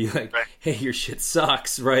to be like, hey, your shit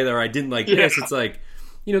sucks, right? Or I didn't like this. It's like,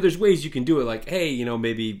 there's ways you can do it. Like, hey,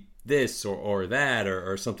 maybe this or that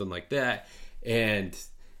or something like that. And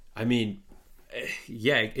I mean,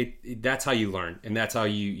 that's how you learn, and that's how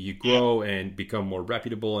you grow and become more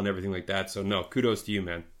reputable and everything like that. So no, kudos to you,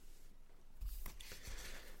 man.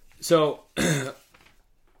 So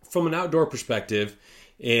from an outdoor perspective,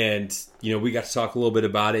 and we got to talk a little bit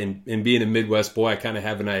about it, and being a Midwest boy, I kind of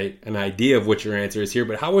have an idea of what your answer is here,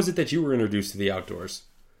 but how was it that you were introduced to the outdoors?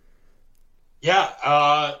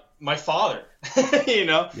 My father.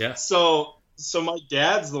 So my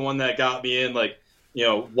dad's the one that got me in, like,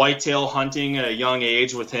 whitetail hunting at a young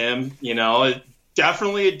age with him.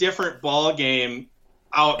 Definitely a different ball game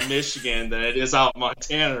out in Michigan than it is out in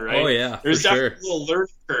Montana, right? Oh yeah, there's definitely a little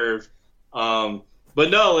learning curve. But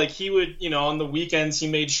no, like he would, on the weekends he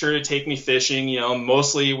made sure to take me fishing.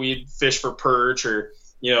 Mostly we'd fish for perch or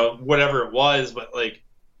whatever it was, but like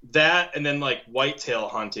that, and then like whitetail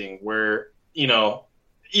hunting, where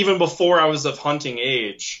even before I was of hunting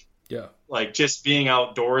age, like just being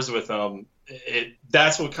outdoors with them.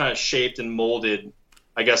 That's what kind of shaped and molded,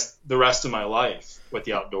 I guess, the rest of my life with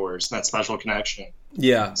the outdoors and that special connection.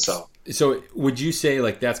 Yeah. So would you say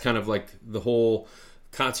like that's kind of like the whole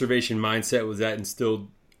conservation mindset, was that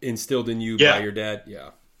instilled in you by your dad? Yeah.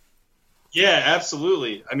 Yeah,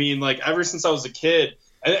 absolutely. I mean, like ever since I was a kid,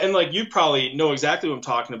 and like you probably know exactly what I'm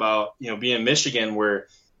talking about, being in Michigan, where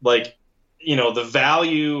like, the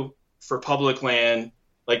value for public land,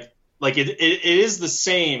 like it is the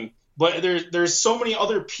same. But there's so many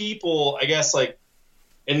other people, I guess, like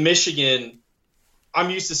in Michigan, I'm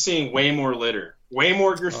used to seeing way more litter, way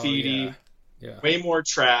more graffiti, way more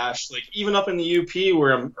trash. Like even up in the UP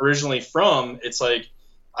where I'm originally from, it's like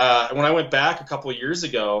when I went back a couple of years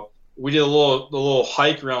ago, we did a little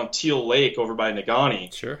hike around Teal Lake over by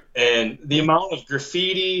Negaunee. Sure. And the amount of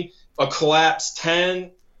graffiti, a collapsed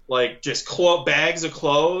tent, like just bags of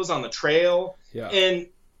clothes on the trail. Yeah. And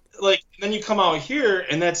like then you come out here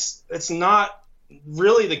and that's not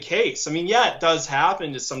really the case. I mean, it does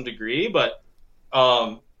happen to some degree, but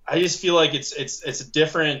I just feel like it's a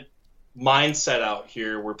different mindset out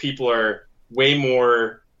here where people are way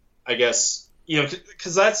more, I guess,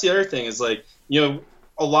 because that's the other thing is like,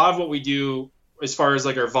 a lot of what we do as far as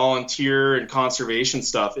like our volunteer and conservation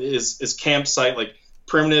stuff is campsite, like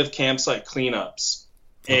primitive campsite cleanups.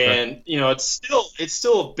 Okay. And it's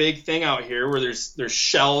still a big thing out here where there's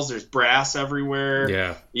shells, there's brass everywhere.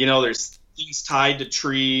 Yeah. There's things tied to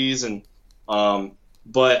trees and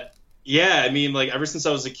but I mean, like ever since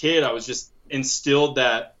I was a kid, I was just instilled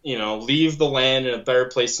that leave the land in a better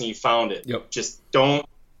place than you found it. Yep. Just don't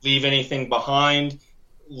leave anything behind.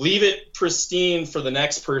 Leave it pristine for the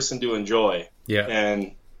next person to enjoy. Yeah.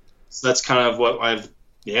 And so that's kind of what I've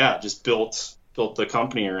just built the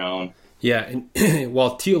company around. Yeah, and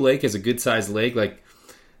while Teal Lake is a good-sized lake, like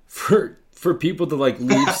for for people to like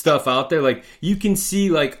leave stuff out there, like you can see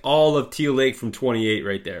like all of Teal Lake from 28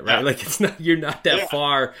 right there, right? Like it's not, you're not that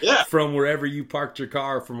far from wherever you parked your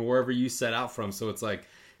car, from wherever you set out from. So it's like,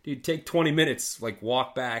 dude, take 20 minutes, like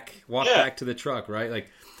walk back to the truck, right? Like,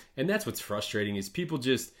 and that's what's frustrating is people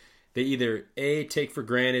just, they either take for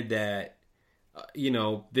granted that,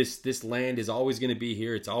 this land is always going to be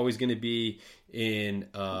here. It's always going to be in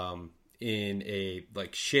a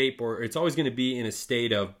like shape, or it's always going to be in a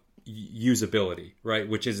state of usability, right?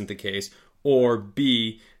 Which isn't the case. Or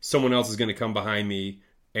B, someone else is going to come behind me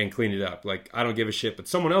and clean it up. Like, I don't give a shit, but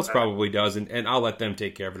someone else probably does, and I'll let them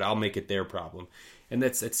take care of it. I'll make it their problem. And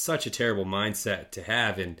it's such a terrible mindset to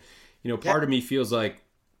have. And, part of me feels like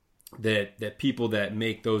that people that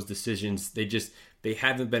make those decisions, they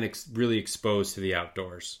haven't been really exposed to the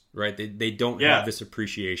outdoors, right? They don't have this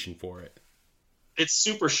appreciation for it. It's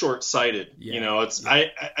super short-sighted.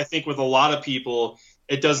 I think with a lot of people,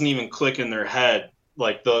 it doesn't even click in their head,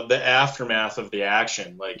 like the aftermath of the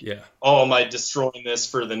action. Like, oh, am I destroying this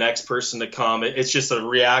for the next person to come? It's just a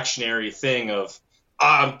reactionary thing of,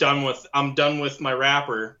 I'm done with my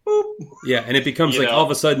wrapper. Boop. Yeah, and it becomes like all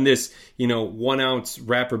of a sudden this, 1 ounce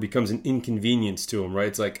wrapper becomes an inconvenience to them, right?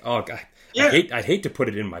 It's like, oh God, I'd hate to put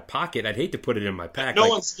it in my pocket. I'd hate to put it in my pack. No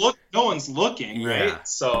one's looking, right?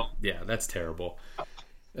 So that's terrible.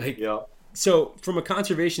 So from a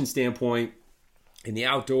conservation standpoint, in the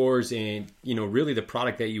outdoors, and really the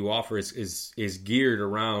product that you offer is geared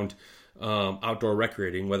around outdoor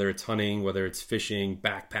recreating, whether it's hunting, whether it's fishing,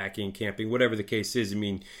 backpacking, camping, whatever the case is. I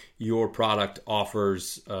mean, your product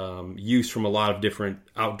offers use from a lot of different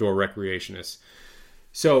outdoor recreationists.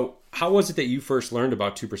 So how was it that you first learned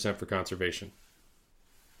about 2% for conservation?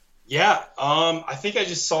 Yeah, I think I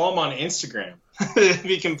just saw him on Instagram, to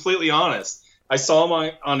be completely honest. I saw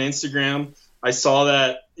him on Instagram. I saw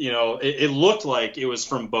that, it looked like it was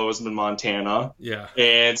from Bozeman, Montana. Yeah.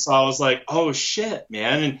 And so I was like, oh shit,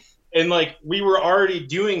 man. And like, we were already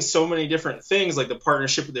doing so many different things, like the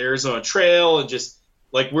partnership with the Arizona Trail, and just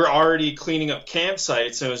like, we're already cleaning up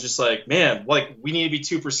campsites. And it was just like, man, like we need to be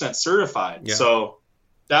 2% certified. Yeah. So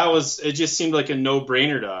it just seemed like a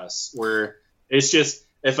no-brainer to us, where it's just,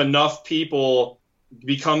 if enough people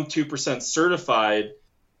become 2% certified,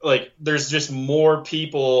 like there's just more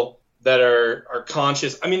people that are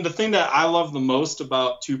conscious. I mean, the thing that I love the most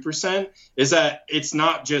about 2% is that it's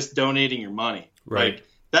not just donating your money. Right. Like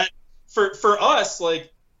that for us,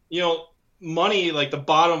 like, money, like the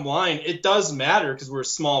bottom line, it does matter because we're a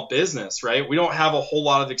small business, right? We don't have a whole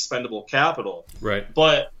lot of expendable capital. Right.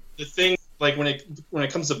 But the thing, like when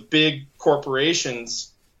it comes to big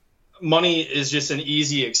corporations, money is just an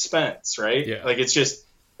easy expense, right? Yeah. Like it's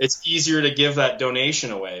easier to give that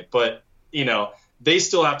donation away, but they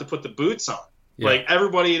still have to put the boots on. Yeah. Like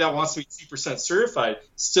everybody that wants to be 2% certified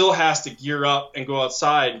still has to gear up and go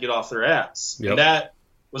outside and get off their ass. Yep. And that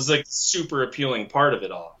was like super appealing part of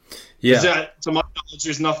it all. Yeah. To my knowledge,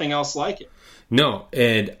 there's nothing else like it. No.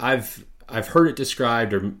 And I've heard it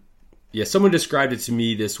described, someone described it to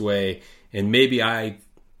me this way, and maybe I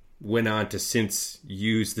went on to since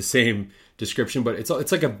use the same description, but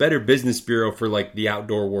it's like a better business bureau for like the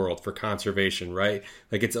outdoor world, for conservation, right?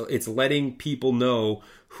 Like it's letting people know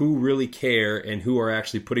who really care and who are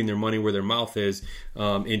actually putting their money where their mouth is,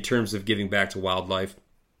 in terms of giving back to wildlife.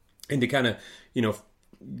 And to kind of,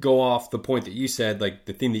 go off the point that you said, like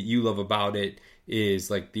the thing that you love about it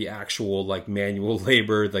is like the actual like manual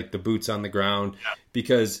labor, like the boots on the ground,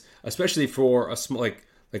 because especially for a small, like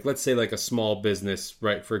let's say like a small business,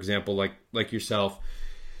 right? For example, like yourself,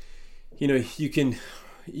 you can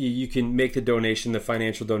make the donation, the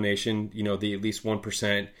financial donation, the at least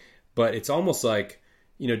 1%, but it's almost like,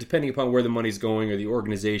 depending upon where the money's going or the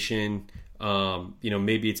organization,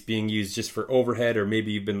 maybe it's being used just for overhead, or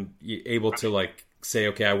maybe you've been able to like say,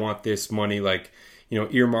 okay, I want this money, like,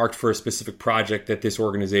 earmarked for a specific project that this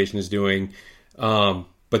organization is doing.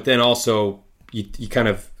 But then also you kind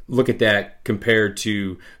of look at that compared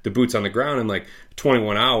to the boots on the ground, and like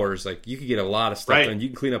 21 hours, like you could get a lot of stuff done. You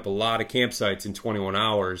can clean up a lot of campsites in 21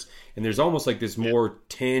 hours. And there's almost like this more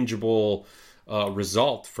tangible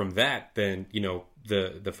result from that than,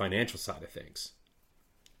 the financial side of things.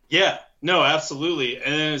 Yeah, no, absolutely.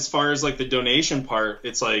 And then as far as like the donation part,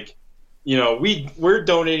 it's like, we're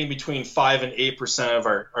donating between 5 and 8% of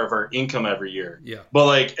our income every year. Yeah. But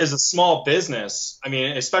like as a small business, I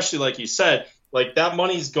mean, especially like you said, like that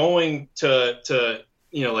money's going to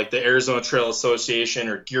like the Arizona Trail Association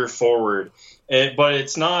or Gear Forward, but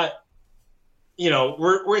it's not,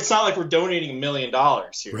 it's not like we're donating $1 million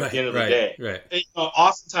here at the end of the day. Right.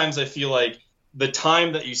 Oftentimes I feel like the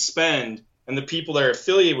time that you spend and the people that are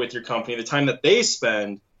affiliated with your company, the time that they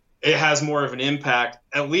spend it has more of an impact,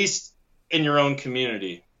 at least in your own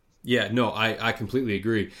community. Yeah, no, I completely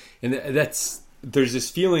agree. And there's this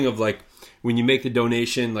feeling of like when you make the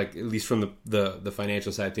donation, like at least from the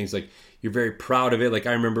financial side of things, like you're very proud of it. Like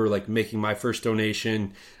I remember like making my first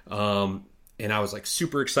donation, and I was like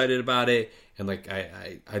super excited about it. And like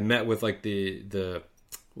I met with like the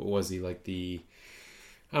what was he, like the,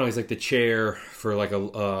 I don't know, he's like the chair for like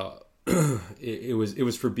it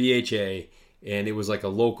was for BHA, and it was like a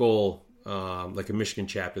local like a Michigan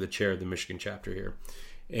chapter, the chair of the Michigan chapter here.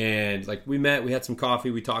 And like we met, we had some coffee,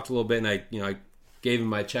 we talked a little bit, and I gave him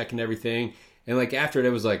my check and everything. And like after it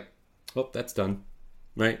was like, oh, that's done,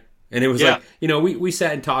 right? And it was like, we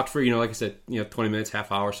sat and talked for, like I said, 20 minutes,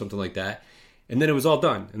 half hour, something like that. And then it was all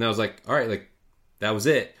done. And I was like, all right, like that was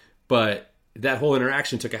it. But that whole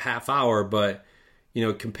interaction took a half hour. But,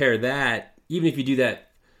 compare that, even if you do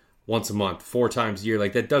that once a month, 4 times a year,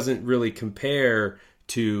 like that doesn't really compare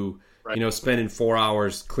to, right, spending 4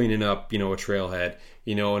 hours cleaning up, a trailhead,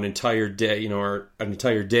 an entire day, or an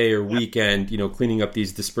entire day or weekend, cleaning up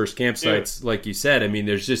these dispersed campsites. Dude, like you said, I mean,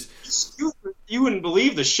 there's just, you wouldn't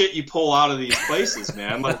believe the shit you pull out of these places,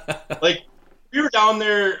 man. Like we were down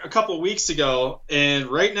there a couple of weeks ago, and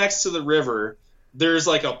right next to the river, there's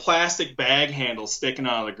like a plastic bag handle sticking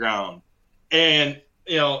out of the ground. And,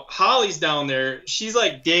 Holly's down there. She's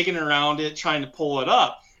like digging around it, trying to pull it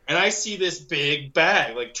up. And I see this big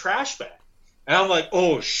bag, like trash bag. And I'm like,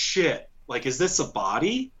 oh, shit. Like, is this a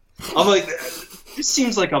body? I'm like, this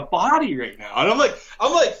seems like a body right now. And I'm like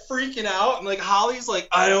freaking out. And like, Holly's like,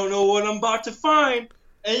 I don't know what I'm about to find.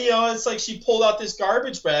 And, it's like she pulled out this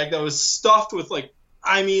garbage bag that was stuffed with like,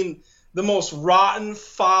 I mean, the most rotten,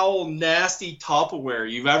 foul, nasty Tupperware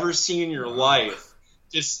you've ever seen in your life.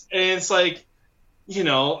 And it's like,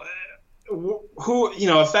 who,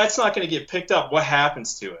 if that's not going to get picked up, what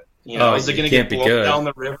happens to it? Is it going to get blown down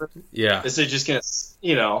the river? Yeah. Is it just going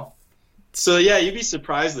to, So, yeah, you'd be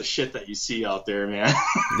surprised the shit that you see out there, man.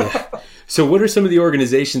 Yeah. So what are some of the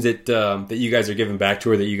organizations that you guys are giving back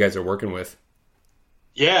to or that you guys are working with?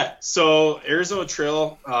 Yeah, so Arizona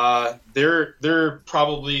Trail, they're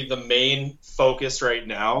probably the main focus right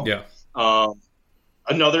now. Yeah.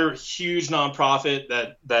 Another huge nonprofit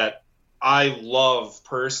that I love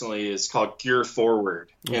personally is called Gear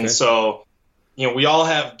Forward. Okay. And so, we all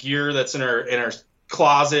have gear that's in our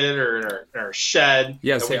closet or in our shed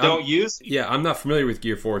that we don't use. Yeah, I'm not familiar with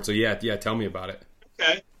Gear Forward, so yeah, tell me about it.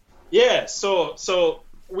 Okay. Yeah, so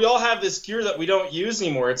we all have this gear that we don't use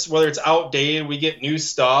anymore. It's whether it's outdated, we get new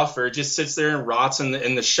stuff, or it just sits there and rots in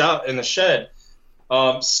the shed.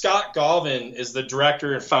 Scott Galvin is the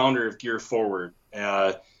director and founder of Gear Forward.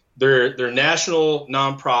 They're a national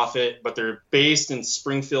nonprofit, but they're based in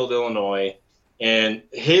Springfield, Illinois. And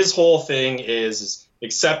his whole thing is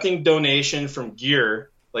accepting donation from gear,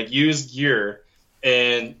 like used gear,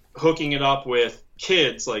 and hooking it up with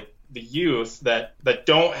kids, like the youth that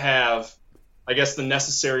don't have, I guess, the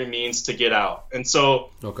necessary means to get out. And so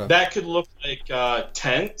that could look like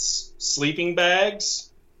tents, sleeping bags.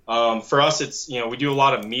 For us, it's, we do a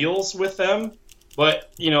lot of meals with them.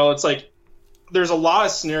 But, it's like there's a lot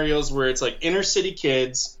of scenarios where it's like inner city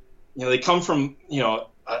kids, they come from,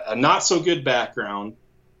 a not so good background,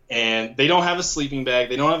 and they don't have a sleeping bag.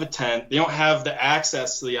 They don't have a tent. They don't have the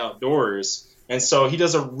access to the outdoors. And so he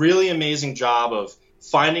does a really amazing job of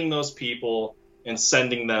finding those people and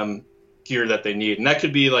sending them gear that they need. And that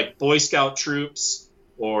could be like Boy Scout troops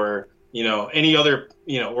or, any other,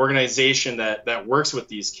 organization that works with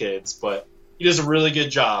these kids. But he does a really good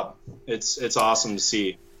job. It's awesome to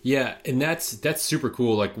see. Yeah, and that's super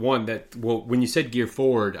cool. Like when you said Gear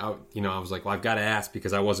Forward, I was like, well, I've got to ask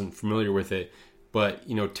because I wasn't familiar with it. But,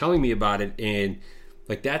 telling me about it, and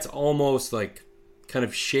like that's almost like kind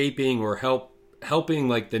of shaping or helping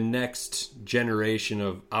like the next generation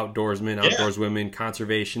of outdoorsmen, outdoorswomen,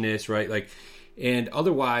 conservationists, right? Like, and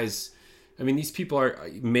otherwise, I mean, these people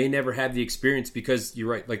may never have the experience because you're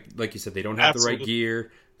right, like you said, they don't have the right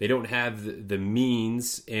gear, they don't have the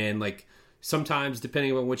means, and like sometimes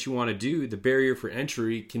depending on what you want to do, the barrier for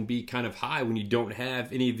entry can be kind of high when you don't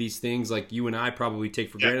have any of these things like you and I probably take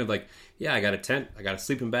for granted. Like, yeah, I got a tent, I got a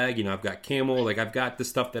sleeping bag, I've got camel, like I've got the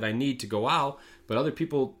stuff that I need to go out, but other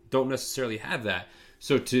people don't necessarily have that.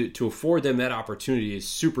 So to afford them that opportunity is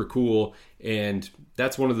super cool. And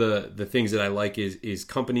that's one of the things that I like is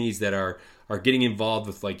companies that are getting involved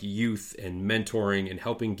with like youth and mentoring and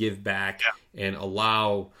helping give back and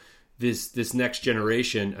allow this next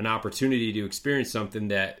generation an opportunity to experience something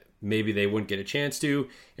that maybe they wouldn't get a chance to.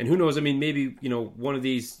 And who knows, I mean, maybe, one of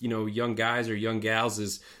these, young guys or young gals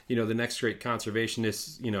is, the next great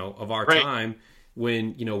conservationists, of our time.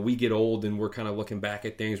 when, we get old and we're kind of looking back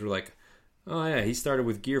at things, we're like, oh yeah, he started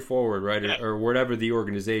with Gear Forward, right? Yeah. Or whatever the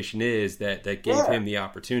organization is that gave him the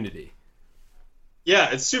opportunity.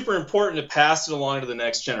 Yeah, it's super important to pass it along to the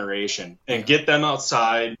next generation and get them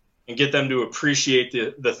outside and get them to appreciate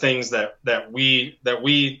the things that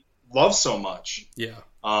we love so much. Yeah.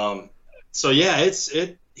 So yeah,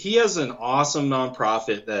 he has an awesome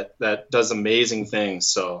nonprofit that does amazing things.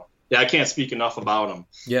 So yeah, I can't speak enough about him.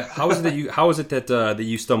 Yeah. How is it that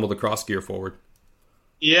you stumbled across Gear Forward?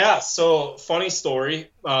 Yeah, so funny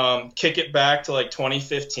story. Kick it back to like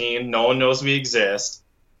 2015. No one knows we exist.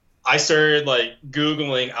 I started like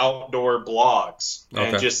Googling outdoor blogs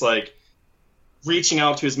and just like reaching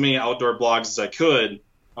out to as many outdoor blogs as I could.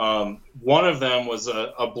 One of them was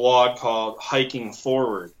a blog called Hiking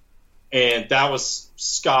Forward, and that was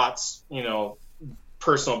Scott's,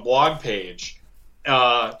 personal blog page.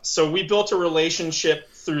 So we built a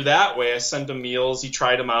relationship through that way. I sent him meals, he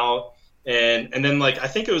tried them out, and then like I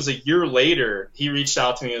think it was a year later, he reached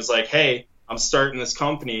out to me and was like, "Hey, I'm starting this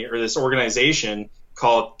company or this organization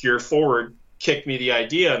called Gear Forward. Kicked me the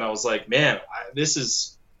idea," and I was like, "Man, this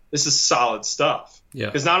is solid stuff." Yeah.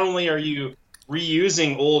 Because not only are you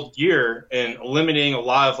reusing old gear and eliminating a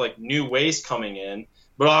lot of like new waste coming in,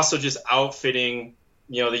 but also just outfitting,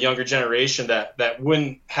 the younger generation that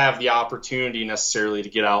wouldn't have the opportunity necessarily to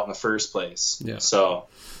get out in the first place. Yeah. So.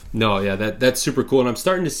 No, yeah, that's super cool. And I'm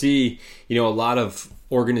starting to see, a lot of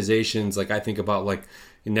organizations, like I think about like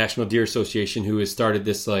the National Deer Association, who has started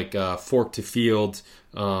this like Fork to Field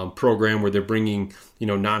program where they're bringing,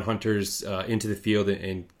 non-hunters into the field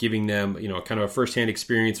and giving them, kind of a firsthand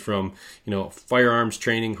experience from, firearms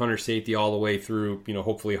training, hunter safety, all the way through,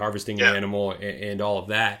 hopefully harvesting an animal and all of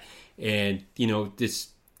that. And, this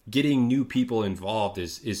getting new people involved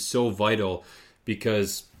is so vital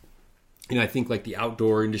because, I think like the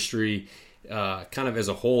outdoor industry kind of as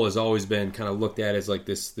a whole has always been kind of looked at as like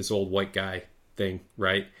this old white guy thing,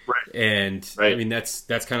 right? Right. And right. I mean that's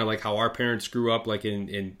kind of like how our parents grew up, like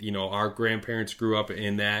in our grandparents grew up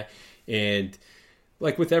in that, and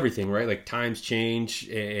like with everything, right? Like times change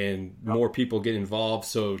and more people get involved.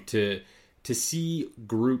 So to see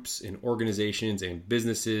groups and organizations and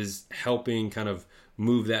businesses helping kind of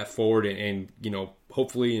move that forward and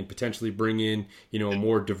hopefully and potentially bring in, a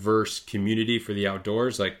more diverse community for the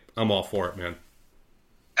outdoors, like I'm all for it, man.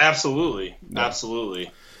 Absolutely. Yeah. Absolutely.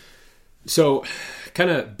 So kind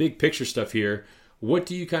of big picture stuff here. What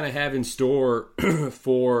do you kind of have in store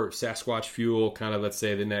for Sasquatch Fuel, kind of, let's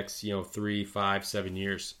say the next, 3, 5, 7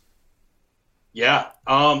 years? Yeah.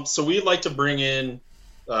 So we'd like to bring in,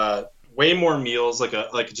 way more meals,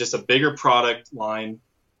 like just a bigger product line.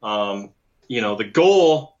 The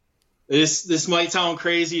goal is, this might sound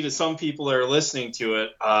crazy to some people that are listening to it,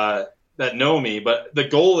 that know me, but the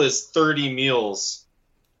goal is 30 meals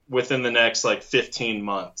within the next like 15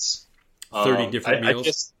 months. 30 different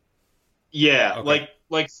meals? Okay.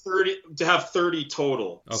 like 30, to have 30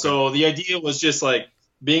 total. Okay. So the idea was just like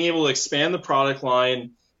being able to expand the product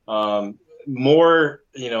line, more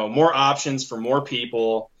options for more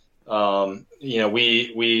people. We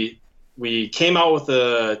came out with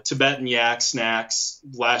the Tibetan yak snacks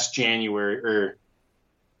last January or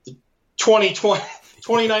 2020,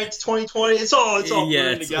 2020. It's all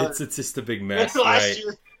together. It's just a big mess. Last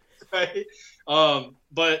year, right?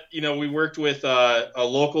 But we worked with a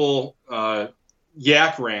local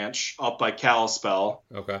yak ranch up by Kalispell.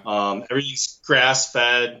 Okay. Everything's grass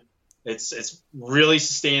fed. It's really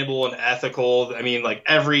sustainable and ethical. I mean, like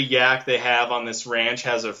every yak they have on this ranch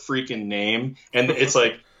has a freaking name, and it's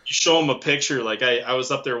like you show them a picture. Like I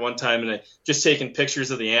was up there one time and I just taking pictures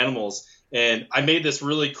of the animals, and I made this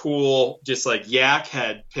really cool just like yak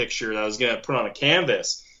head picture that I was gonna put on a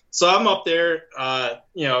canvas. So I'm up there,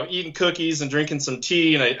 eating cookies and drinking some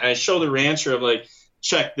tea, and I show the rancher. I'm like,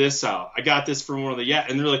 check this out. I got this from one of the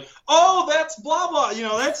and they're like, oh, that's blah blah,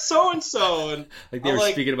 that's so and so, and like they were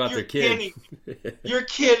speaking about their kid. You're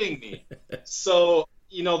kidding me. So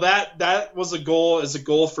that was a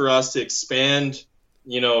goal for us to expand,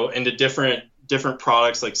 into different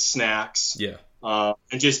products like snacks. Yeah.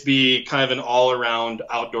 And just be kind of an all around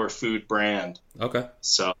outdoor food brand. Okay.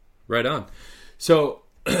 So right on. So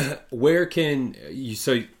where can you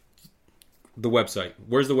the website?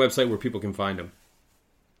 Where's the website where people can find them?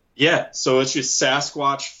 Yeah, so it's just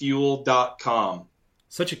SasquatchFuel.com.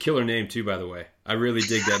 Such a killer name too, by the way. I really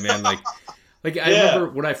dig that, man. Like I remember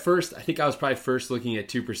when I think I was probably first looking at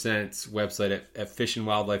 2%'s website at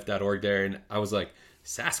fishandwildlife.org there, and I was like,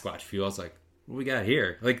 Sasquatch Fuel. I was like, what do we got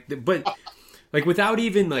here? But without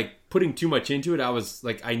even like putting too much into it, I was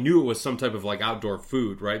like, I knew it was some type of like outdoor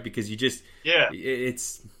food, right? Because you just,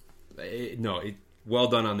 it's well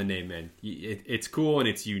done on the name, man. It's cool and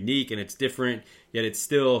it's unique and it's different, yet it's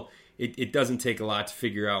still, it doesn't take a lot to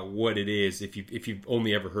figure out what it is if you've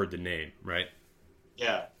only ever heard the name, right?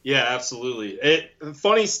 Yeah, absolutely.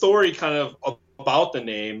 Funny story kind of about the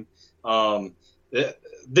name.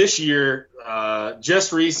 This year,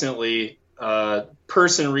 just recently,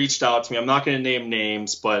 person reached out to me. I'm not going to name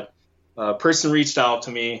names, but a person reached out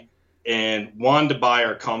to me and wanted to buy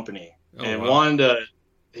our company.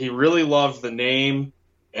 He really loved the name,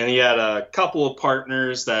 and he had a couple of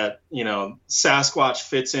partners that, Sasquatch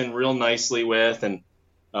fits in real nicely with, and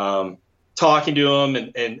talking to him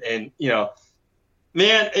and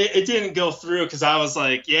man, it didn't go through because I was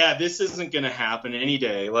like, yeah, this isn't going to happen any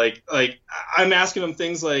day. Like I'm asking him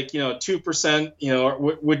things like,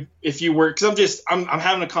 2%, would if you were, because I'm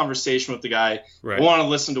having a conversation with the guy. Right. I want to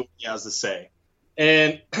listen to what he has to say.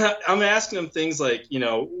 And I'm asking him things like,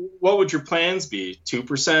 what would your plans be?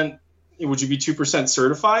 2%? Would you be 2%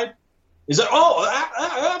 certified? He's like,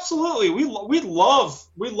 oh, absolutely. We love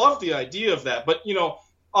the idea of that. But,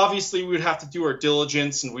 obviously we'd have to do our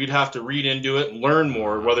diligence and we'd have to read into it and learn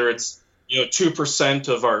more, whether it's, 2%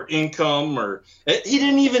 of our income or he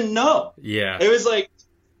didn't even know. Yeah. It was like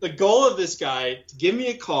the goal of this guy to give me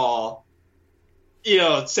a call,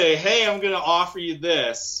 say, hey, I'm going to offer you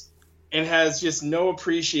this, and has just no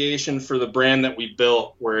appreciation for the brand that we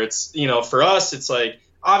built, where it's, for us, it's like,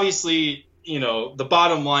 obviously, the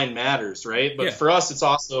bottom line matters, right? But for us, it's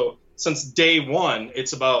also, since day one,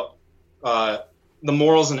 it's about, the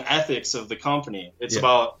morals and ethics of the company. It's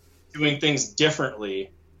about doing things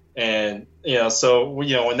differently. And, so,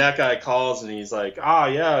 when that guy calls and he's like,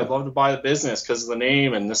 I'd love to buy the business because of the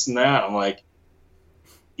name and this and that, I'm like,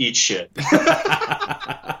 eat shit.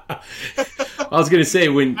 I was going to say,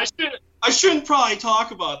 when I shouldn't probably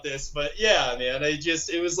talk about this, but yeah, man,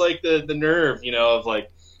 it was like the nerve, of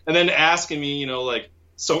like, and then asking me,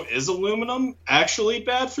 so is aluminum actually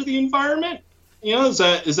bad for the environment? Is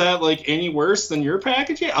that like any worse than your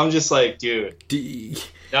packaging? I'm just like, dude,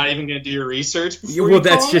 not even gonna do your research. Well,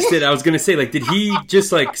 that's just it. I was gonna say, like, did he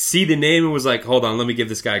just like see the name and was like, hold on, let me give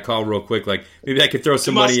this guy a call real quick. Like, maybe I could throw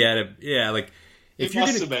some money at him. Yeah, like if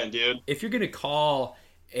you're gonna call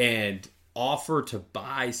and offer to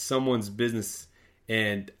buy someone's business,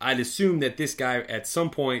 and I'd assume that this guy at some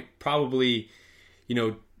point probably,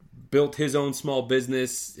 built his own small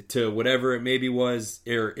business to whatever it maybe was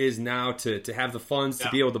or is now to have the funds to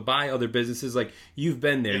be able to buy other businesses. Like, you've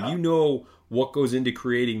been there, what goes into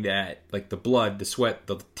creating that, like the blood, the sweat,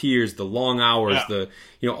 the tears, the long hours, the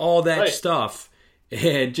all that stuff,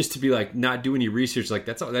 and just to be like not do any research, like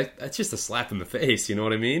that's just a slap in the face. You know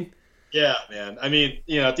what I mean? Yeah, man. I mean,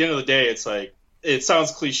 at the end of the day, it's like, it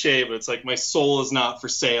sounds cliche, but it's like, my soul is not for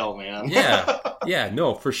sale, man. Yeah,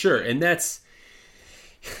 no, for sure. And that's,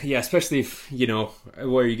 especially if,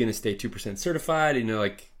 where are you going to stay 2% certified?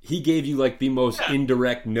 Like, he gave you like the most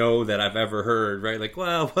indirect no that I've ever heard, right? Like,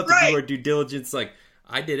 well, what to do our due diligence? Like,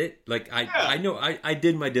 I did it. Like, I know, I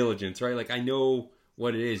did my diligence, right? Like, I know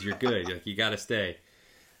what it is. You're good. Like, you got to stay.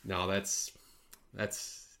 No, that's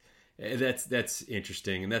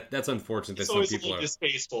interesting, and that's unfortunate that some people are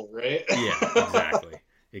distasteful, right? Yeah,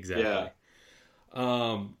 exactly. Yeah.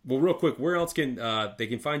 Well, real quick, where else can they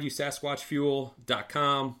can find you?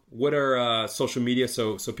 SasquatchFuel.com. What are social media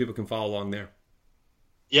so people can follow along there?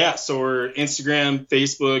 Yeah, so we're Instagram,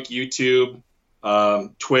 Facebook, YouTube,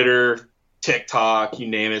 Twitter, TikTok, you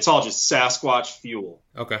name it. It's all just Sasquatch Fuel.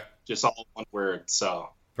 Okay. Just all one word. So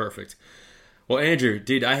perfect. Well, Andrew,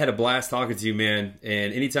 dude, I had a blast talking to you, man.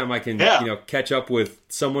 And anytime I can, catch up with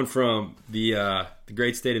someone from the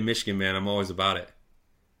great state of Michigan, man, I'm always about it.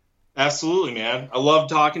 Absolutely, man. I love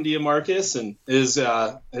talking to you, Marcus, and it's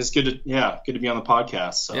good to be on the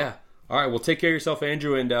podcast. So. Yeah. All right. Well, take care of yourself,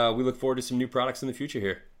 Andrew, and we look forward to some new products in the future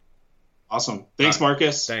here. Awesome. Thanks,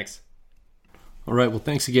 Marcus. Thanks. All right. Well,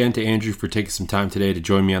 thanks again to Andrew for taking some time today to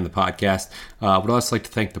join me on the podcast. Would also like to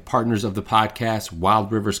thank the partners of the podcast,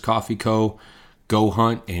 Wild Rivers Coffee Co., Go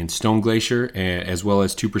Hunt, and Stone Glacier, as well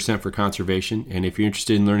as 2% for Conservation. And if you're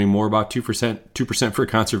interested in learning more about 2% for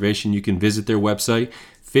Conservation, you can visit their website,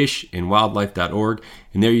 fishandwildlife.org,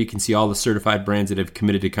 and there you can see all the certified brands that have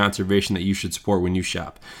committed to conservation that you should support when you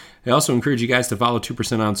shop. I also encourage you guys to follow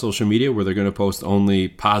 2% on social media, where they're going to post only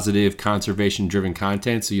positive, conservation-driven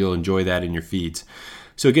content, so you'll enjoy that in your feeds.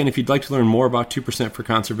 So again, if you'd like to learn more about 2% for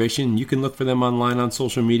Conservation, you can look for them online on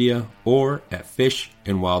social media or at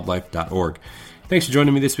fishandwildlife.org. Thanks for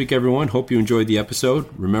joining me this week, everyone. Hope you enjoyed the episode.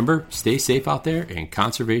 Remember, stay safe out there, and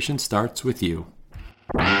conservation starts with you.